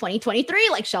 21st, 2023,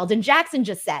 like Sheldon Jackson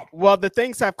just said. Well, the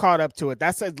things have caught up to it.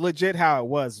 That's legit how it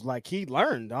was. Like, he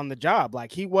learned on the job.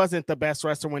 Like, he wasn't the best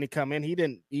wrestler when he come in.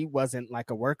 He wasn't like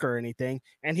a worker or anything.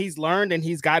 And he's learned and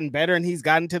he's gotten better and he's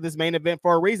gotten to this main event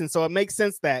for a reason. So it makes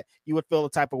sense that you would feel the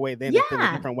type of way then and feel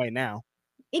a different way now.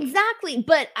 Exactly.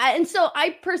 But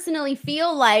I personally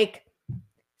feel like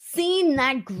seeing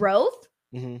that growth,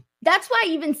 that's why I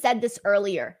even said this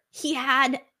earlier. He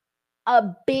had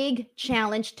a big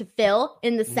challenge to fill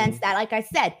in the sense that, like I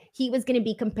said, he was going to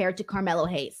be compared to Carmelo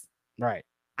Hayes. Right.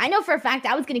 I know for a fact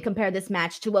I was going to compare this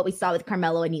match to what we saw with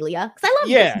Carmelo and Ilya because I love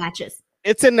these matches.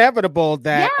 It's inevitable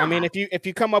that, I mean, if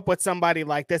you come up with somebody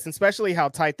like this, especially how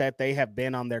tight that they have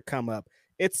been on their come up,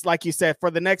 it's like you said,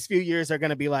 for the next few years, they're going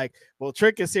to be like, well,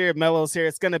 Trick is here, Melo's here.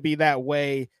 It's going to be that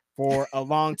way for a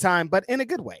long time, but in a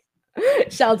good way.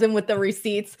 Sheldon with the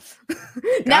receipts.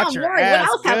 Now I'm worried. What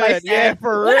else have I said? Yeah,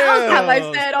 for what real. else have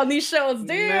I said on these shows, dude?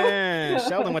 Man,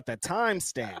 Sheldon with the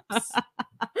timestamps.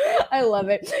 I love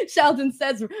it. Sheldon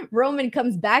says Roman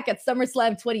comes back at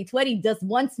SummerSlam 2020, does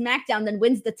one SmackDown, then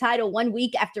wins the title 1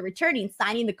 week after returning,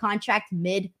 signing the contract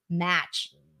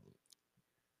mid-match.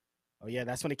 Oh, yeah,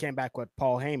 that's when he came back with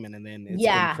Paul Heyman, and then it's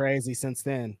been crazy since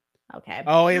then. Okay.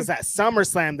 Oh, is that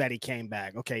SummerSlam that he came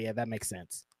back? Okay, yeah, that makes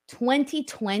sense.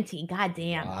 2020,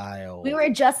 goddamn. Wild. We were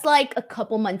just like a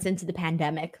couple months into the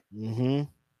pandemic.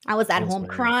 I was at home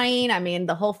crying. I mean,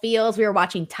 the whole feels. We were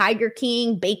watching Tiger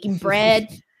King, baking bread.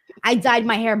 I dyed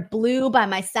my hair blue by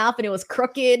myself, and it was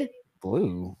crooked.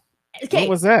 Blue? Okay. What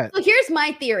was that? So here's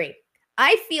my theory.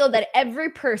 I feel that every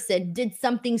person did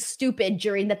something stupid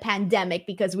during the pandemic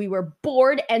because we were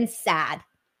bored and sad.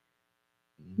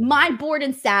 My bored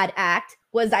and sad act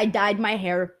was I dyed my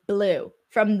hair blue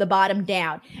from the bottom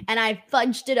down. And I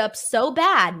fudged it up so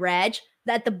bad, Reg,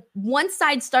 that the one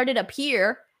side started up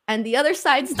here and the other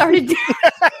side started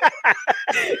down.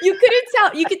 You couldn't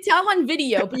tell. You could tell on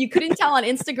video, but you couldn't tell on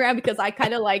Instagram because I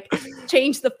kind of like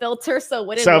changed the filter. So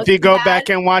if you go back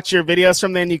and watch your videos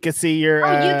from then, you can see your.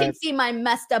 You can see my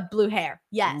messed up blue hair.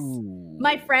 Yes. Ooh.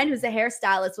 My friend who's a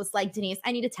hairstylist was like, Denise,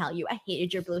 I need to tell you, I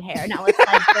hated your blue hair. And I was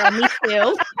like, girl, me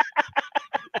too.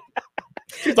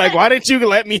 She's like, why didn't you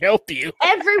let me help you?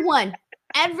 Everyone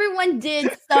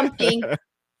did something.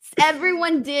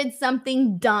 Everyone did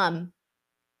something dumb,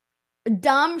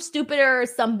 stupid, or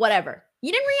some whatever.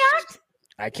 You didn't react?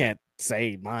 I can't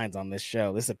say mine's on this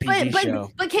show. This is a PG show.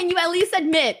 But can you at least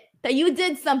admit that you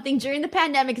did something during the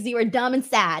pandemic because you were dumb and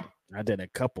sad? I did a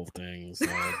couple things.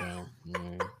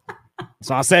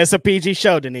 So I say it's a PG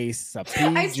show, Denise.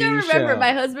 I still remember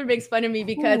my husband makes fun of me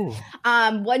because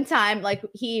one time, like,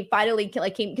 he finally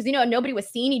came because nobody was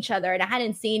seeing each other, and I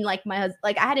hadn't seen like my husband,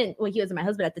 like I hadn't. Well, he was my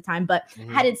husband at the time, but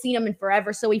I hadn't seen him in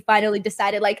forever. So we finally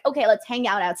decided, like, okay, let's hang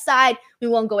out outside. We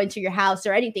won't go into your house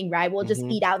or anything, right? We'll just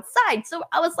eat outside. So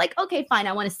I was like, okay, fine.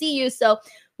 I want to see you. So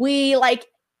we like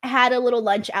had a little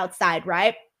lunch outside,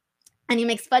 right? And he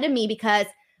makes fun of me because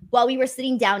while we were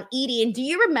sitting down eating, do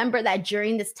you remember that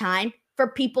during this time, for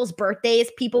people's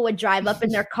birthdays, people would drive up in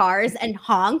their cars and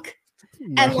honk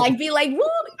and like be like, woo.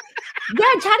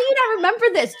 Reg, how do you not remember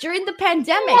this? During the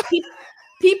pandemic,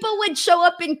 people would show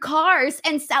up in cars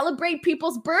and celebrate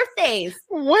people's birthdays.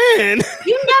 When?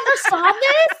 You never saw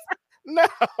this? No.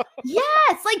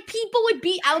 Yes, like people would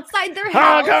be outside their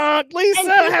house. Honk, Lisa, and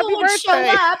people happy would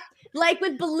birthday. show up like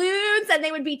with balloons and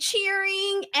they would be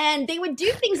cheering and they would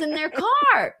do things in their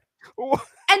car.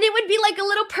 And it would be like a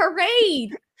little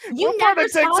parade. What part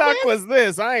of TikTok was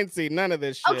this? I ain't seen none of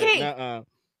this shit. Okay.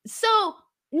 So,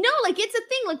 no, like it's a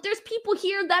thing. Like there's people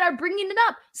here that are bringing it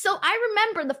up. So I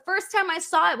remember the first time I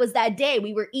saw it was that day.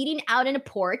 We were eating out in a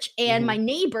porch and my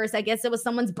neighbors, I guess it was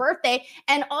someone's birthday,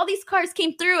 and all these cars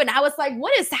came through and I was like,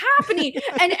 what is happening?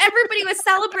 And everybody was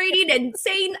celebrating and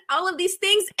saying all of these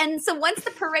things. And so once the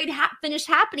parade finished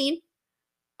happening,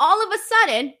 all of a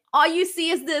sudden, all you see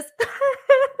is this.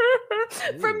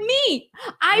 For me,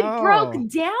 I broke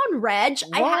down, Reg.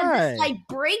 Why? I had this like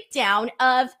breakdown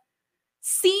of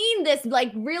seeing this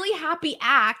like really happy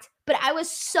act, but I was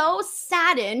so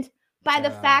saddened by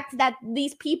the fact that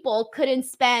these people couldn't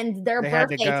spend their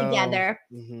birthday together.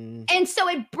 And so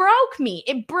it broke me.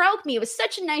 It was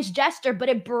such a nice gesture, but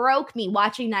it broke me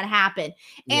watching that happen.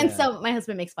 And so my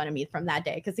husband makes fun of me from that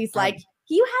day because he's like,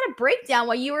 you had a breakdown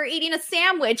while you were eating a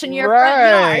sandwich in your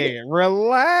front yard.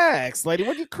 Relax, lady.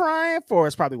 What are you crying for?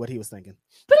 Is probably what he was thinking.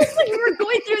 But it's like we were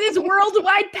going through this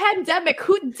worldwide pandemic.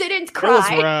 Who didn't cry?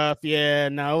 It was rough. Yeah,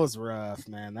 no, it was rough,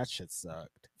 man. That shit sucked.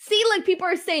 See, like people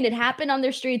are saying it happened on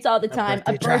their streets all the time.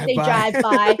 A birthday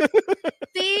drive-by.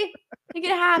 See, it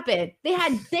could happen. They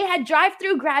had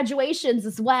drive-through graduations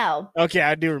as well. Okay,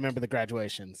 I do remember the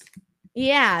graduations.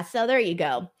 Yeah, so there you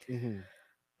go. Mm-hmm.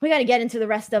 We got to get into the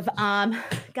rest of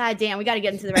goddamn, we got to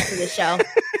get into the rest of the show.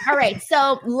 All right,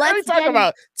 so let's talk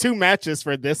about 2 matches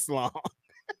for this long.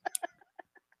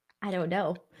 I don't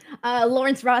know.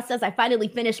 Lawrence Ross says, I finally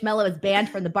finished Mello is banned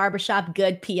from the barbershop.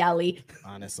 Good PLE.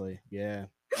 Honestly, yeah.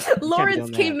 Lawrence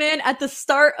came in at the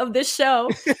start of the show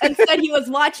and said he was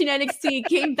watching NXT,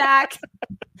 came back.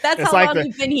 That's it's how like long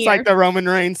we've been here. It's like the Roman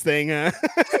Reigns thing.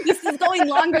 This is going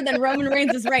longer than Roman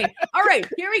Reigns' reign. All right,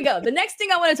 here we go. The next thing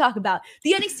I want to talk about,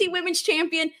 the NXT Women's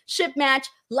Championship match,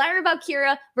 Lyra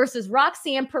Valkyria versus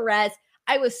Roxanne Perez.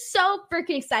 I was so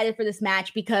freaking excited for this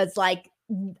match because, like,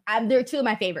 they're two of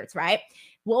my favorites, right?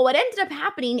 Well, what ended up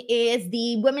happening is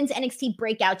the Women's NXT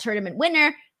Breakout Tournament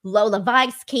winner, Lola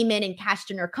Vice, came in and cashed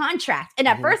in her contract. And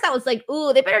at first I was like,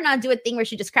 ooh, they better not do a thing where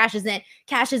she just cashes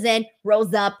in,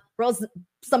 rolls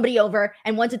somebody over,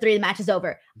 and 1, 2, 3, the match is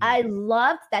over. I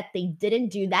loved that they didn't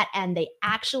do that, and they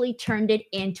actually turned it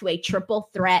into a triple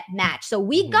threat match. So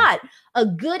we got a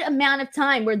good amount of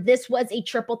time where this was a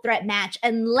triple threat match.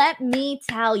 And let me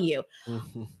tell you,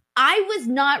 I was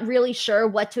not really sure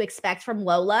what to expect from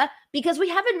Lola because we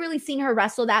haven't really seen her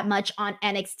wrestle that much on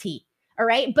NXT. All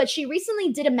right. But she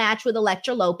recently did a match with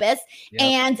Elektra Lopez. Yep.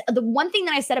 And the one thing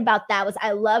that I said about that was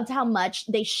I loved how much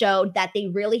they showed that they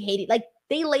really hated, like,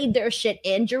 they laid their shit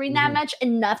in during that match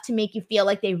enough to make you feel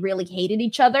like they really hated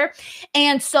each other.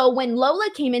 And so when Lola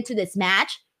came into this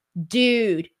match,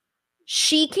 dude,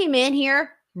 she came in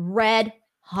here red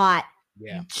hot.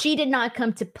 Yeah. She did not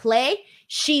come to play.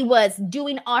 She was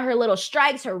doing all her little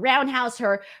strikes, her roundhouse,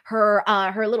 her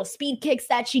little speed kicks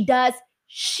that she does.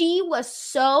 She was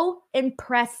so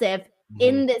impressive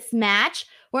in this match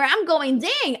where I'm going,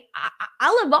 dang,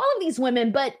 I love all of these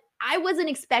women, but I wasn't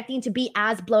expecting to be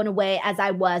as blown away as I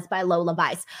was by Lola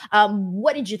Vice.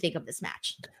 What did you think of this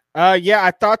match? Yeah,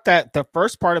 I thought that the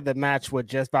first part of the match with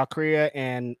just Valkyria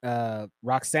and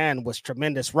Roxanne was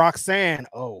tremendous. Roxanne,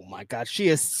 oh my God, she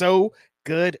is so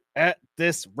good at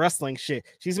this wrestling shit.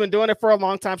 She's been doing it for a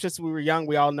long time since we were young.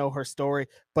 We all know her story,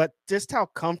 but just how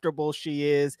comfortable she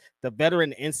is, the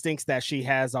veteran instincts that she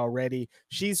has already.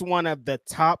 She's one of the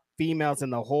top females in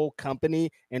the whole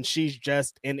company, and she's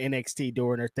just in NXT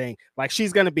doing her thing. Like,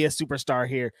 she's going to be a superstar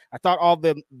here. I thought all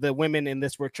the women in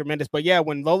this were tremendous, but yeah,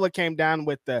 when Lola came down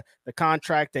with the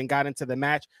contract and got into the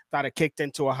match, thought it kicked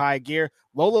into a high gear.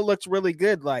 Lola looks really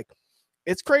good. Like,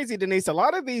 it's crazy, Denise. A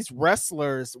lot of these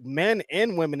wrestlers, men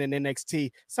and women in NXT,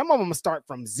 some of them start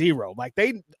from zero. Like,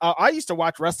 I used to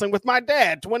watch wrestling with my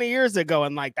dad 20 years ago,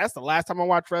 and like, that's the last time I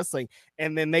watched wrestling.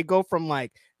 And then they go from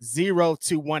like 0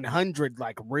 to 100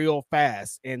 like real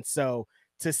fast. And so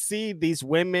to see these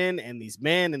women and these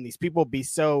men and these people be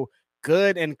so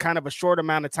good in kind of a short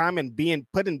amount of time and being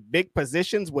put in big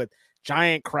positions with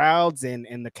giant crowds and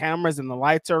the cameras and the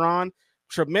lights are on.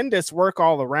 Tremendous work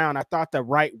all around. I thought the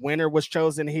right winner was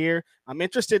chosen here. I'm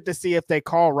interested to see if they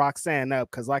call Roxanne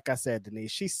up because, like I said,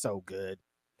 Denise, she's so good.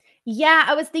 Yeah,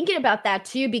 I was thinking about that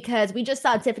too because we just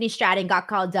saw Tiffany Stratton got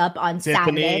called up on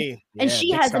Saturday, and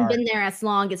she hasn't been there as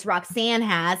long as Roxanne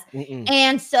has.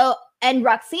 And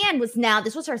Roxanne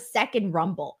this was her second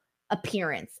Rumble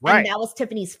appearance, and that was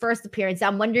Tiffany's first appearance.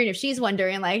 I'm wondering if she's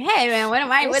wondering, like, hey man,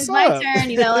 when's my turn?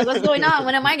 You know, like, what's going on?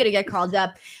 When am I gonna get called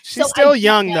up? She's still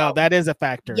young though. That is a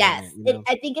factor. Yes,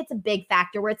 I think it's a big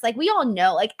factor where it's like we all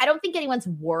know, like, I don't think anyone's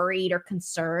worried or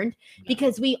concerned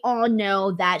because we all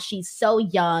know that she's so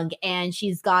young and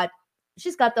she's got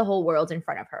the whole world in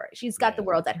front of her. She's got the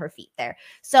world at her feet there.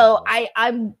 So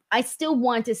I still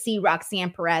want to see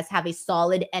Roxanne Perez have a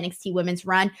solid NXT women's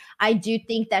run. I do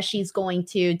think that she's going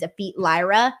to defeat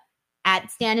Lyra at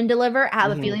Stand and Deliver. I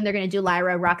have a feeling they're going to do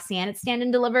Lyra Roxanne at Stand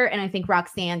and Deliver, and I think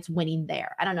Roxanne's winning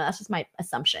there. I don't know. That's just my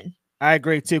assumption. I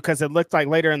agree too, because it looked like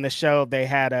later in the show they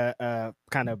had a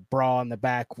kind of brawl in the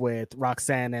back with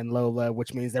Roxanne and Lola,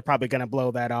 which means they're probably going to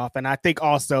blow that off. And I think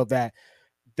also that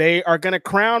they are going to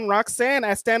crown Roxanne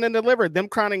as Stand and Deliver. Them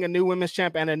crowning a new women's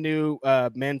champ and a new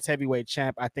men's heavyweight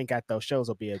champ, I think at those shows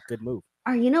will be a good move.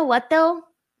 Or you know what, though?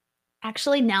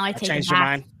 Actually, now I take it back. Your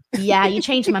mind? Yeah, you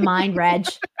changed my mind, Reg.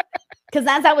 Because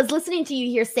as I was listening to you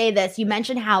here say this, you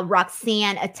mentioned how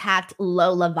Roxanne attacked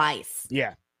Lola Vice.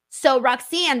 Yeah. So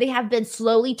Roxanne, they have been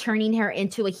slowly turning her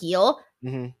into a heel.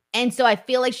 And so I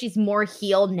feel like she's more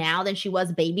heel now than she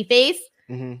was babyface.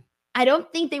 I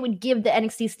don't think they would give the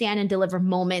NXT Stand and Deliver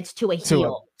moment to a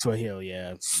heel. To a heel,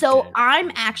 yeah. So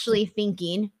I'm actually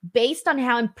thinking, based on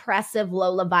how impressive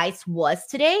Lola Vice was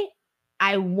today,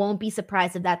 I won't be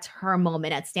surprised if that's her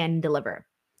moment at Stand and Deliver.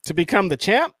 To become the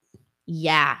champ?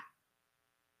 Yeah.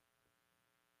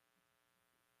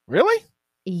 Really?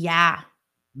 Yeah.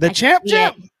 The champ?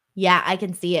 Yeah, I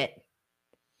can see it.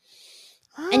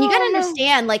 And you got to don't know.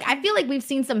 understand, like, I feel like we've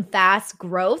seen some fast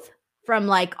growth from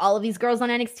like all of these girls on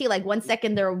NXT. Like 1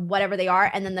 second they're whatever they are,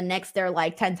 and then the next they're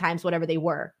like 10 times whatever they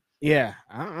were. Yeah,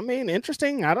 I mean,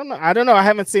 interesting. I don't know. I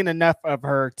haven't seen enough of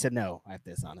her to know at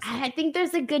this, honestly. I think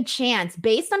there's a good chance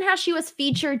based on how she was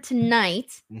featured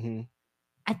tonight. Mm-hmm.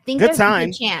 I think Good there's a sign.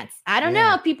 good chance. I don't Yeah.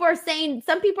 know.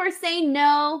 Some people are saying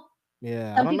no.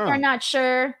 Yeah, I Some don't people are know. not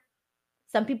sure.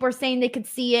 Some people are saying they could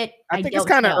see it. I I think it's don't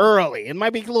kind of know. early. It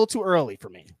might be a little too early for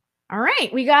me. All right.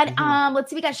 We got Mm-hmm. let's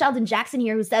see, we got Sheldon Jackson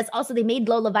here who says also they made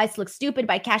Lola Vice look stupid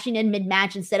by cashing in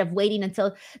mid-match instead of waiting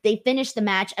until they finished the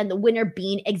match and the winner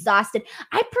being exhausted.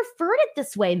 I preferred it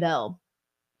this way though.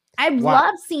 I Wow.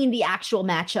 love seeing the actual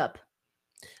matchup.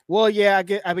 Well, yeah,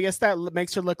 I guess that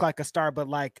makes her look like a star, but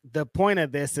like the point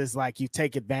of this is like you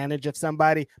take advantage of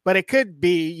somebody, but it could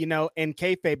be, in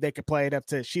kayfabe, they could play it up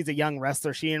to she's a young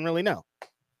wrestler. She didn't really know.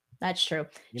 That's true.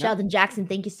 You know? Sheldon Jackson,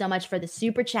 thank you so much for the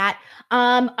super chat.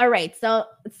 All right. So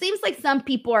it seems like some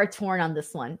people are torn on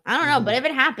this one. I don't know, but if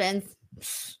it happens,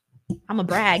 I'm a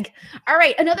brag. All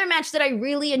right. Another match that I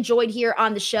really enjoyed here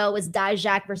on the show was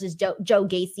Dijak versus Joe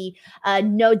Gacy.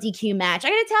 No DQ match. I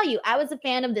got to tell you, I was a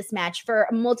fan of this match for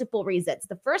multiple reasons.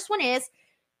 The first one is,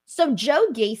 so Joe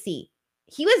Gacy,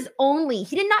 he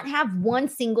did not have one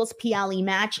singles PLE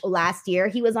match last year.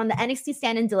 He was on the NXT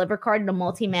Stand and Deliver card in a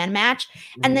multi-man match.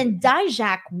 And then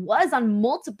Dijak was on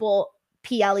multiple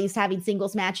PLEs having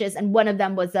singles matches, and one of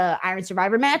them was a Iron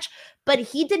Survivor match, but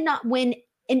he did not win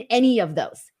in any of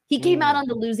those. He came out on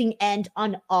the losing end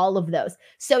on all of those.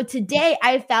 So today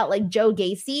I felt like Joe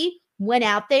Gacy went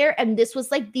out there, and this was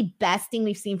like the best thing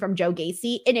we've seen from Joe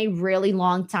Gacy in a really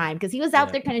long time, because he was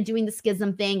out there kind of doing the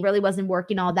schism thing, really wasn't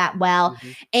working all that well.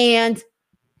 And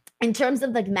in terms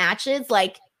of the matches,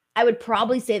 like I would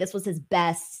probably say this was his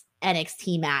best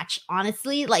NXT match.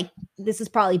 Honestly, like this has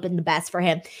probably been the best for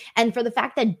him. And for the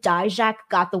fact that Dijak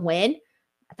got the win,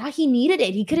 I thought he needed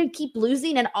it. He couldn't keep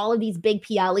losing in all of these big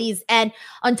PLEs. And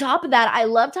on top of that, I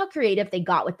loved how creative they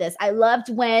got with this. I loved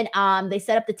when they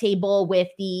set up the table with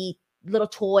the little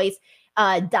toys.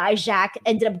 Dijak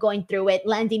ended up going through it,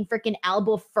 landing freaking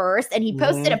elbow first. And he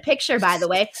posted a picture, by the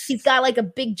way. He's got like a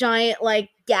big giant like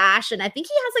gash, and I think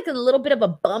he has like a little bit of a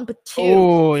bump too.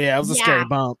 Oh, yeah, it was a scary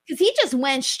bump. Because he just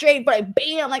went straight, like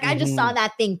bam, like I just saw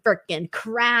that thing freaking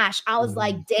crash. I was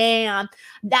like, damn,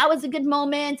 that was a good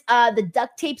moment. The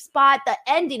duct tape spot, the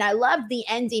ending, I loved the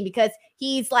ending because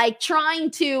he's like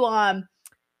trying to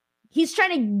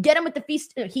get him with the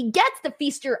feast. He gets the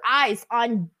feaster eyes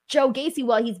on Joe Gacy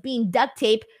while he's being duct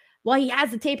taped, while he has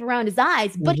the tape around his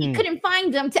eyes, but he couldn't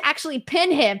find them to actually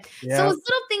pin him. So it was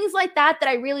little things like that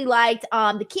I really liked.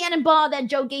 The cannonball that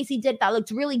Joe Gacy did, that looked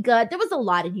really good. There was a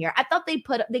lot in here. I thought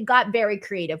they got very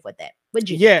creative with it. What'd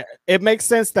you think? It makes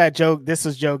sense that this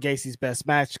was Joe Gacy's best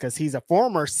match because he's a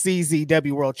former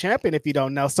CZW World Champion, if you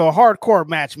don't know. So a hardcore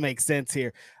match makes sense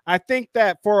here. I think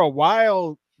that for a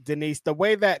while, Denise, the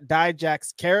way that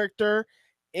Dijak's character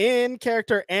and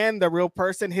the real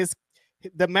person,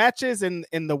 the matches and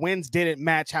the wins didn't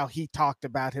match how he talked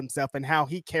about himself and how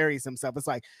he carries himself. It's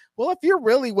like, well, if you're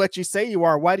really what you say you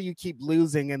are, why do you keep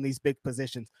losing in these big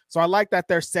positions? So I like that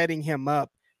they're setting him up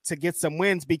to get some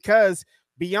wins, because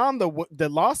beyond the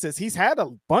losses, he's had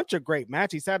a bunch of great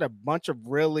matches. He's had a bunch of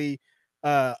really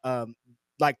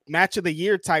like match of the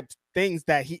year type things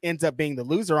that he ends up being the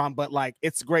loser on, but like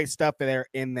it's great stuff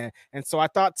in there. And so I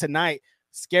thought tonight,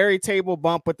 scary table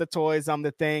bump with the toys on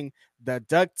the thing, the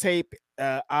duct tape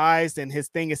eyes, and his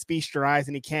thing is feast your eyes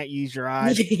and he can't use your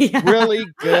eyes. Really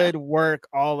good work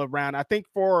all around. I think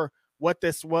for what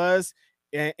this was,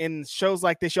 in shows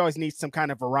like this, you always need some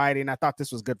kind of variety, and I thought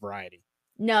this was good variety.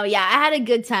 No, yeah, I had a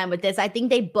good time with this. I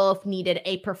think they both needed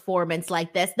a performance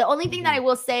like this. The only thing that I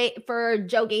will say for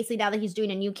Joe Gacy, now that he's doing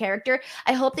a new character,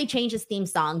 I hope they change his theme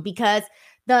song, because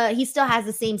he still has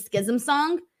the same schism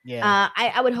song. Yeah.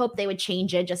 I would hope they would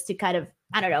change it just to kind of,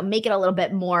 I don't know, make it a little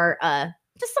bit more,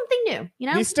 just something new, you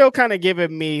know? He's still kind of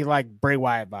giving me like Bray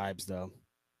Wyatt vibes though.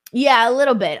 Yeah, a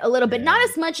little bit, not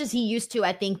as much as he used to,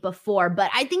 I think, before,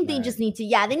 but I think they just need to,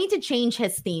 they need to change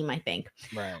his theme, I think.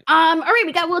 Right. All right,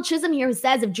 we got Will Chisholm here who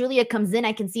says if Julia comes in,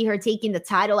 I can see her taking the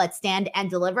title at Stand and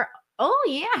Deliver. Oh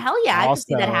yeah, hell yeah, I could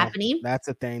see that happening. That's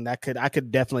a thing I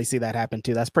could definitely see that happen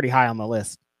too. That's pretty high on the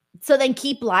list. So then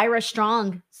keep Lyra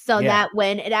strong so that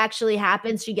when it actually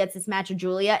happens, she gets this match with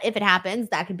Julia. If it happens,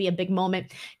 that could be a big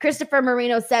moment. Christopher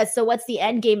Marino says, so what's the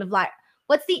end game of Lyra?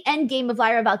 What's the end game of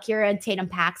Lyra Valkyria and Tatum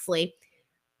Paxley?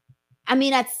 I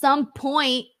mean, at some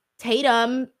point,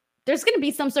 Tatum, there's going to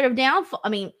be some sort of downfall. I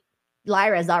mean,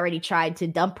 Lyra's already tried to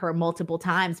dump her multiple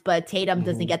times, but Tatum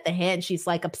doesn't get the hint. She's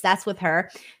like obsessed with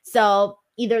her. So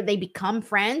either they become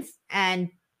friends and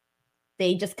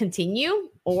they just continue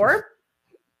or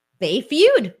they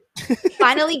feud.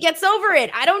 Finally gets over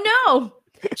it. I don't know.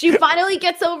 She finally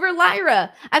gets over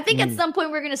Lyra. I think at some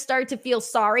point we're going to start to feel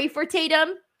sorry for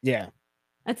Tatum. Yeah.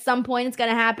 At some point it's going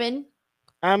to happen.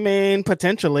 I mean,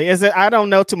 potentially. Is it? I don't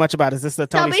know too much about it. Is this the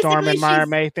Tony Storm and Mara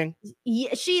May thing?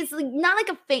 Yeah, she's not like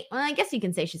a fan. Well, I guess you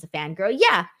can say she's a fangirl.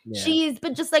 Yeah, she's,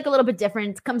 but just like a little bit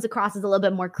different. Comes across as a little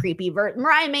bit more creepy.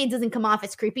 Mariah May doesn't come off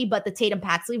as creepy, but the Tatum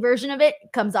Paxley version of it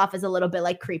comes off as a little bit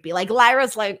like creepy. Like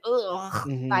Lyra's like, ugh,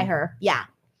 by her. Yeah.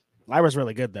 Lyra's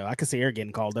really good, though. I could see her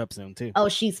getting called up soon, too. Oh,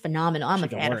 she's phenomenal. I'm a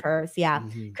fan of hers. Yeah.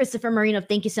 Christopher Marino,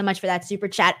 thank you so much for that super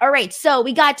chat. All right. So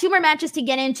we got 2 more matches to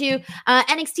get into.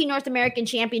 NXT North American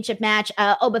Championship match.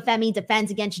 Obafemi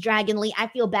defends against Dragon Lee. I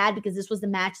feel bad because this was the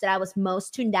match that I was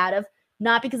most tuned out of,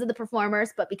 not because of the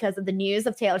performers, but because of the news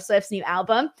of Taylor Swift's new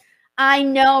album. I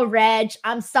know, Reg.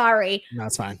 I'm sorry. No,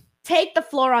 it's fine. Take the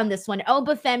floor on this one.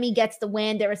 Obafemi gets the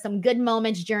win. There were some good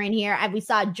moments during here. And we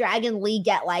saw Dragon Lee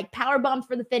get like power bombed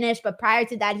for the finish. But prior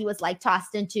to that, he was like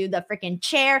tossed into the freaking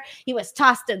chair. He was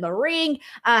tossed in the ring.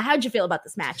 How'd you feel about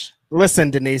this match?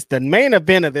 Listen, Denise, the main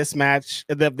event of this match,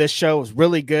 this show was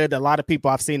really good. A lot of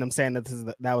people I've seen them saying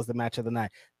that that was the match of the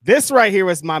night. This right here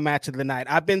was my match of the night.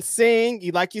 I've been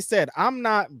seeing, like you said, I'm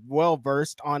not well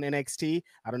versed on NXT.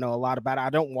 I don't know a lot about it. I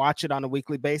don't watch it on a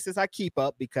weekly basis. I keep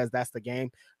up because that's the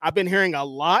game. I've been hearing a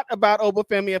lot about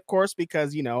Obafemi, of course,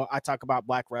 because, you know, I talk about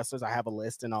black wrestlers. I have a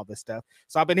list and all this stuff.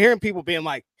 So I've been hearing people being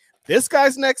like, this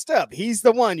guy's next up. He's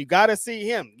the one. You got to see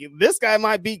him. This guy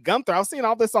might beat Gunther. I was seeing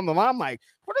all this on the line. I'm like,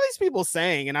 what are these people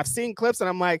saying? And I've seen clips and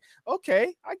I'm like,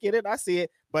 okay, I get it. I see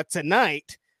it. But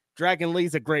tonight, Dragon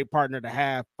Lee's a great partner to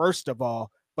have, first of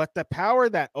all. But the power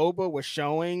that Oba was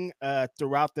showing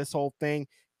throughout this whole thing,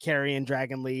 carrying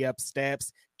Dragon Lee up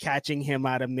steps, catching him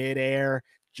out of midair,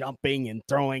 jumping and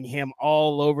throwing him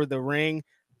all over the ring,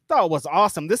 thought was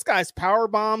awesome. This guy's power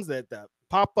bombs, the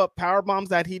pop-up power bombs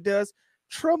that he does,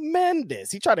 tremendous.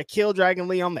 He tried to kill Dragon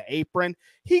Lee on the apron.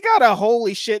 He got a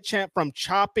holy shit chant from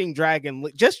chopping Dragon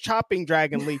Lee, just chopping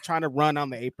Dragon Lee, trying to run on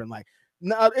the apron. Like,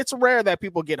 no, it's rare that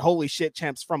people get holy shit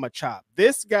champs from a chop.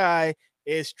 This guy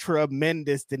is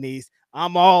tremendous, Denise.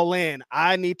 I'm all in.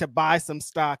 I need to buy some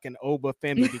stock in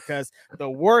Obafemi because the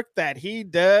work that he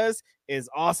does is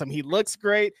awesome. He looks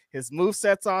great. His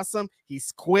moveset's awesome.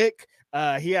 He's quick.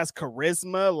 He has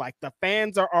charisma. Like, the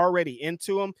fans are already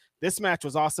into him. This match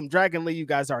was awesome. Dragon Lee, you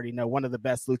guys already know, one of the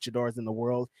best luchadors in the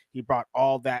world. He brought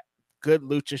all that good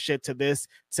lucha shit to this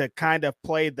to kind of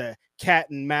play the cat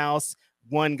and mouse.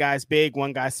 One guy's big,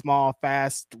 one guy's small,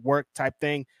 fast work type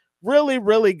thing. Really,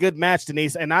 really good match,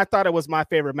 Denise. And I thought it was my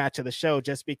favorite match of the show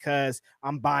just because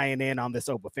I'm buying in on this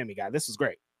Obafemi guy. This was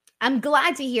great. I'm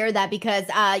glad to hear that because,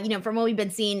 you know, from what we've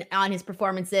been seeing on his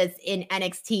performances in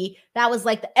NXT, that was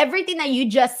like everything that you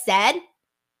just said,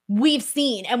 we've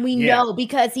seen and we know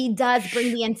because he does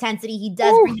bring the intensity. He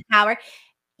does bring the power.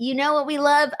 You know what we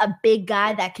love? A big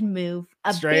guy that can move.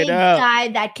 A Straight big up. guy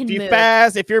that can move.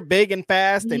 Fast, if you're big and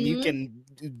fast and you can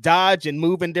dodge and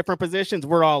move in different positions,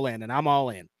 we're all in, and I'm all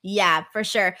in. Yeah, for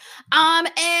sure. And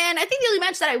I think the only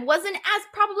match that I wasn't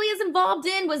probably as involved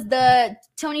in was the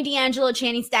Tony D'Angelo,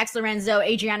 Channing Stacks Lorenzo,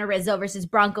 Adriana Rizzo versus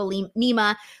Bronco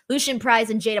Nima, Lucian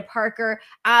Price, and Jada Parker.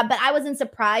 But I wasn't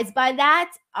surprised by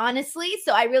that, honestly.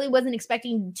 So I really wasn't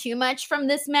expecting too much from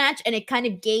this match, and it kind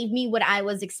of gave me what I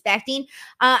was expecting.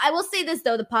 I will say this,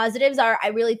 though. The positives are I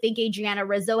really think Adriana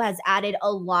Rizzo has added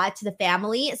a lot to the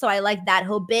family. So I like that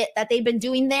whole bit that they've been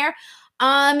doing there.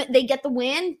 They get the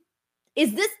win.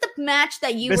 Is this the match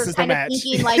that you were kind of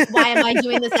thinking, like, why am I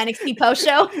doing this NXT post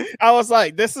show? I was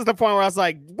like, this is the point where I was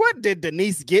like, what did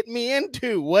Denise get me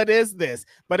into? What is this?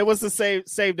 But it was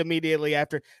saved immediately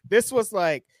after. This was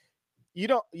like,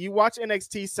 you watch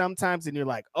NXT sometimes and you're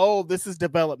like, oh, this is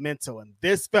developmental. And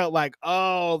this felt like,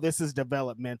 oh, this is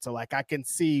developmental. Like, I can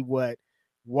see where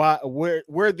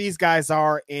these guys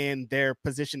are in their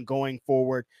position going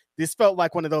forward. This felt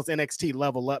like one of those NXT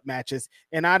level up matches.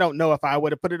 And I don't know if I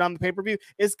would have put it on the pay-per-view.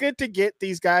 It's good to get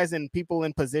these guys and people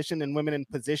in position and women in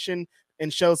position in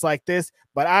shows like this.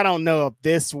 But I don't know if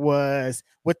this was,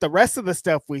 with the rest of the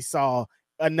stuff we saw,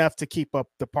 enough to keep up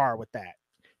the par with that.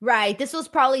 Right. This was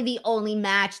probably the only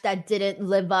match that didn't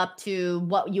live up to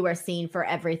what you were seeing for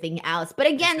everything else. But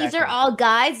again, These are all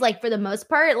guys, like, for the most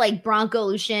part, like Bronco,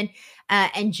 Lucian,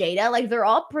 and Jada, like, they're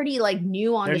all pretty, like,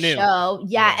 new on the show.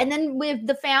 Yeah. And then with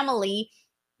the family,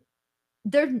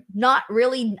 they're not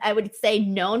really, I would say,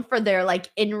 known for their,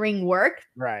 like, in-ring work.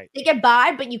 Right. They get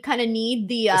by, but you kind of need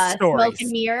the smoke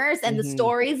and mirrors and the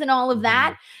stories and all of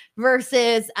that.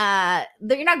 versus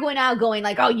you're not going out going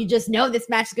like, oh, you just know this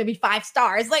match is gonna be 5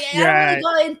 stars. Like, I don't really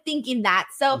go in thinking that.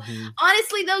 So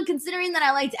honestly though, considering that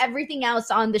I liked everything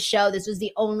else on the show, this was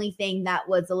the only thing that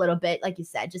was a little bit, like you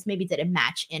said, just maybe didn't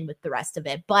match in with the rest of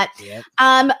it. But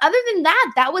other than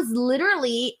that was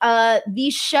literally the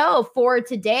show for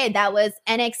today. That was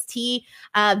NXT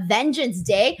Vengeance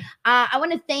Day. I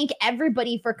want to thank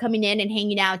everybody for coming in and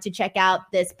hanging out to check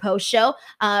out this post show.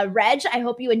 Reg, I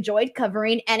hope you enjoyed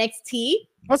covering NXT.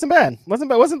 Wasn't bad. Wasn't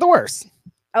the worst.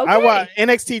 Okay.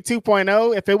 NXT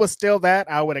 2.0. If it was still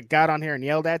that, I would have got on here and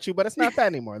yelled at you, but it's not that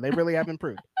anymore. They really have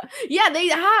improved. Yeah, they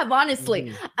have,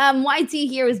 honestly. YT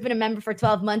here has been a member for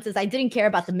 12 months, as I didn't care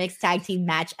about the mixed tag team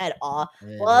match at all.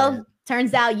 Well,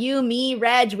 turns out you, me,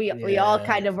 Reg, we all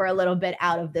kind of were a little bit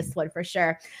out of this one for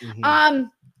sure. All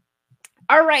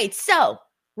right. So,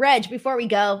 Reg, before we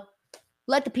go,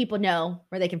 let the people know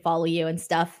where they can follow you and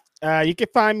stuff. You can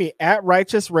find me at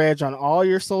Righteous Reg on all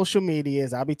your social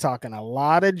medias. I'll be talking a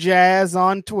lot of jazz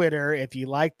on Twitter. If you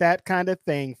like that kind of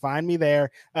thing, find me there.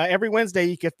 Every Wednesday,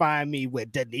 you can find me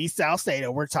with Denise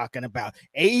Salcedo. We're talking about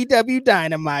AEW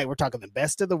Dynamite. We're talking the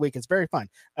best of the week. It's very fun.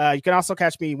 You can also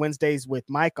catch me Wednesdays with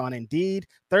Mike on Indeed.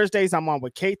 Thursdays, I'm on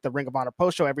with Kate, the Ring of Honor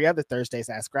post show. Every other Thursdays,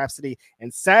 Ask Rhapsody.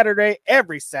 And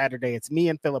every Saturday, it's me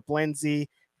and Philip Lindsay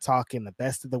talking the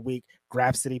best of the week,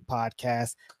 Grapsody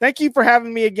podcast. Thank you for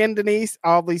having me again, Denise.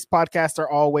 All these podcasts are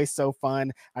always so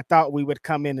fun. I thought we would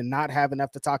come in and not have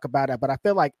enough to talk about it, but I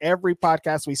feel like every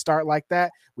podcast we start like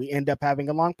that, we end up having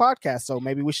a long podcast. So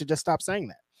maybe we should just stop saying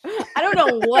that. I don't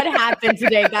know what happened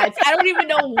today, guys. I don't even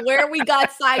know where we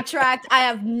got sidetracked. I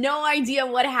have no idea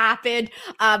what happened.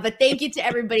 But thank you to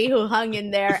everybody who hung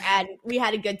in there, and we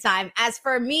had a good time. As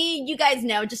for me, you guys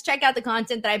know, just check out the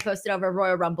content that I posted over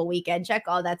Royal Rumble weekend. Check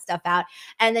all that stuff out.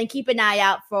 And then keep an eye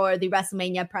out for the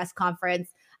WrestleMania press conference.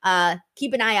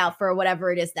 Keep an eye out for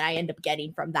whatever it is that I end up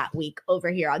getting from that week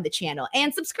over here on the channel.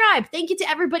 And subscribe. Thank you to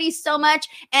everybody so much.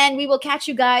 And we will catch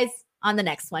you guys on the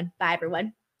next one. Bye,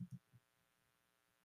 everyone.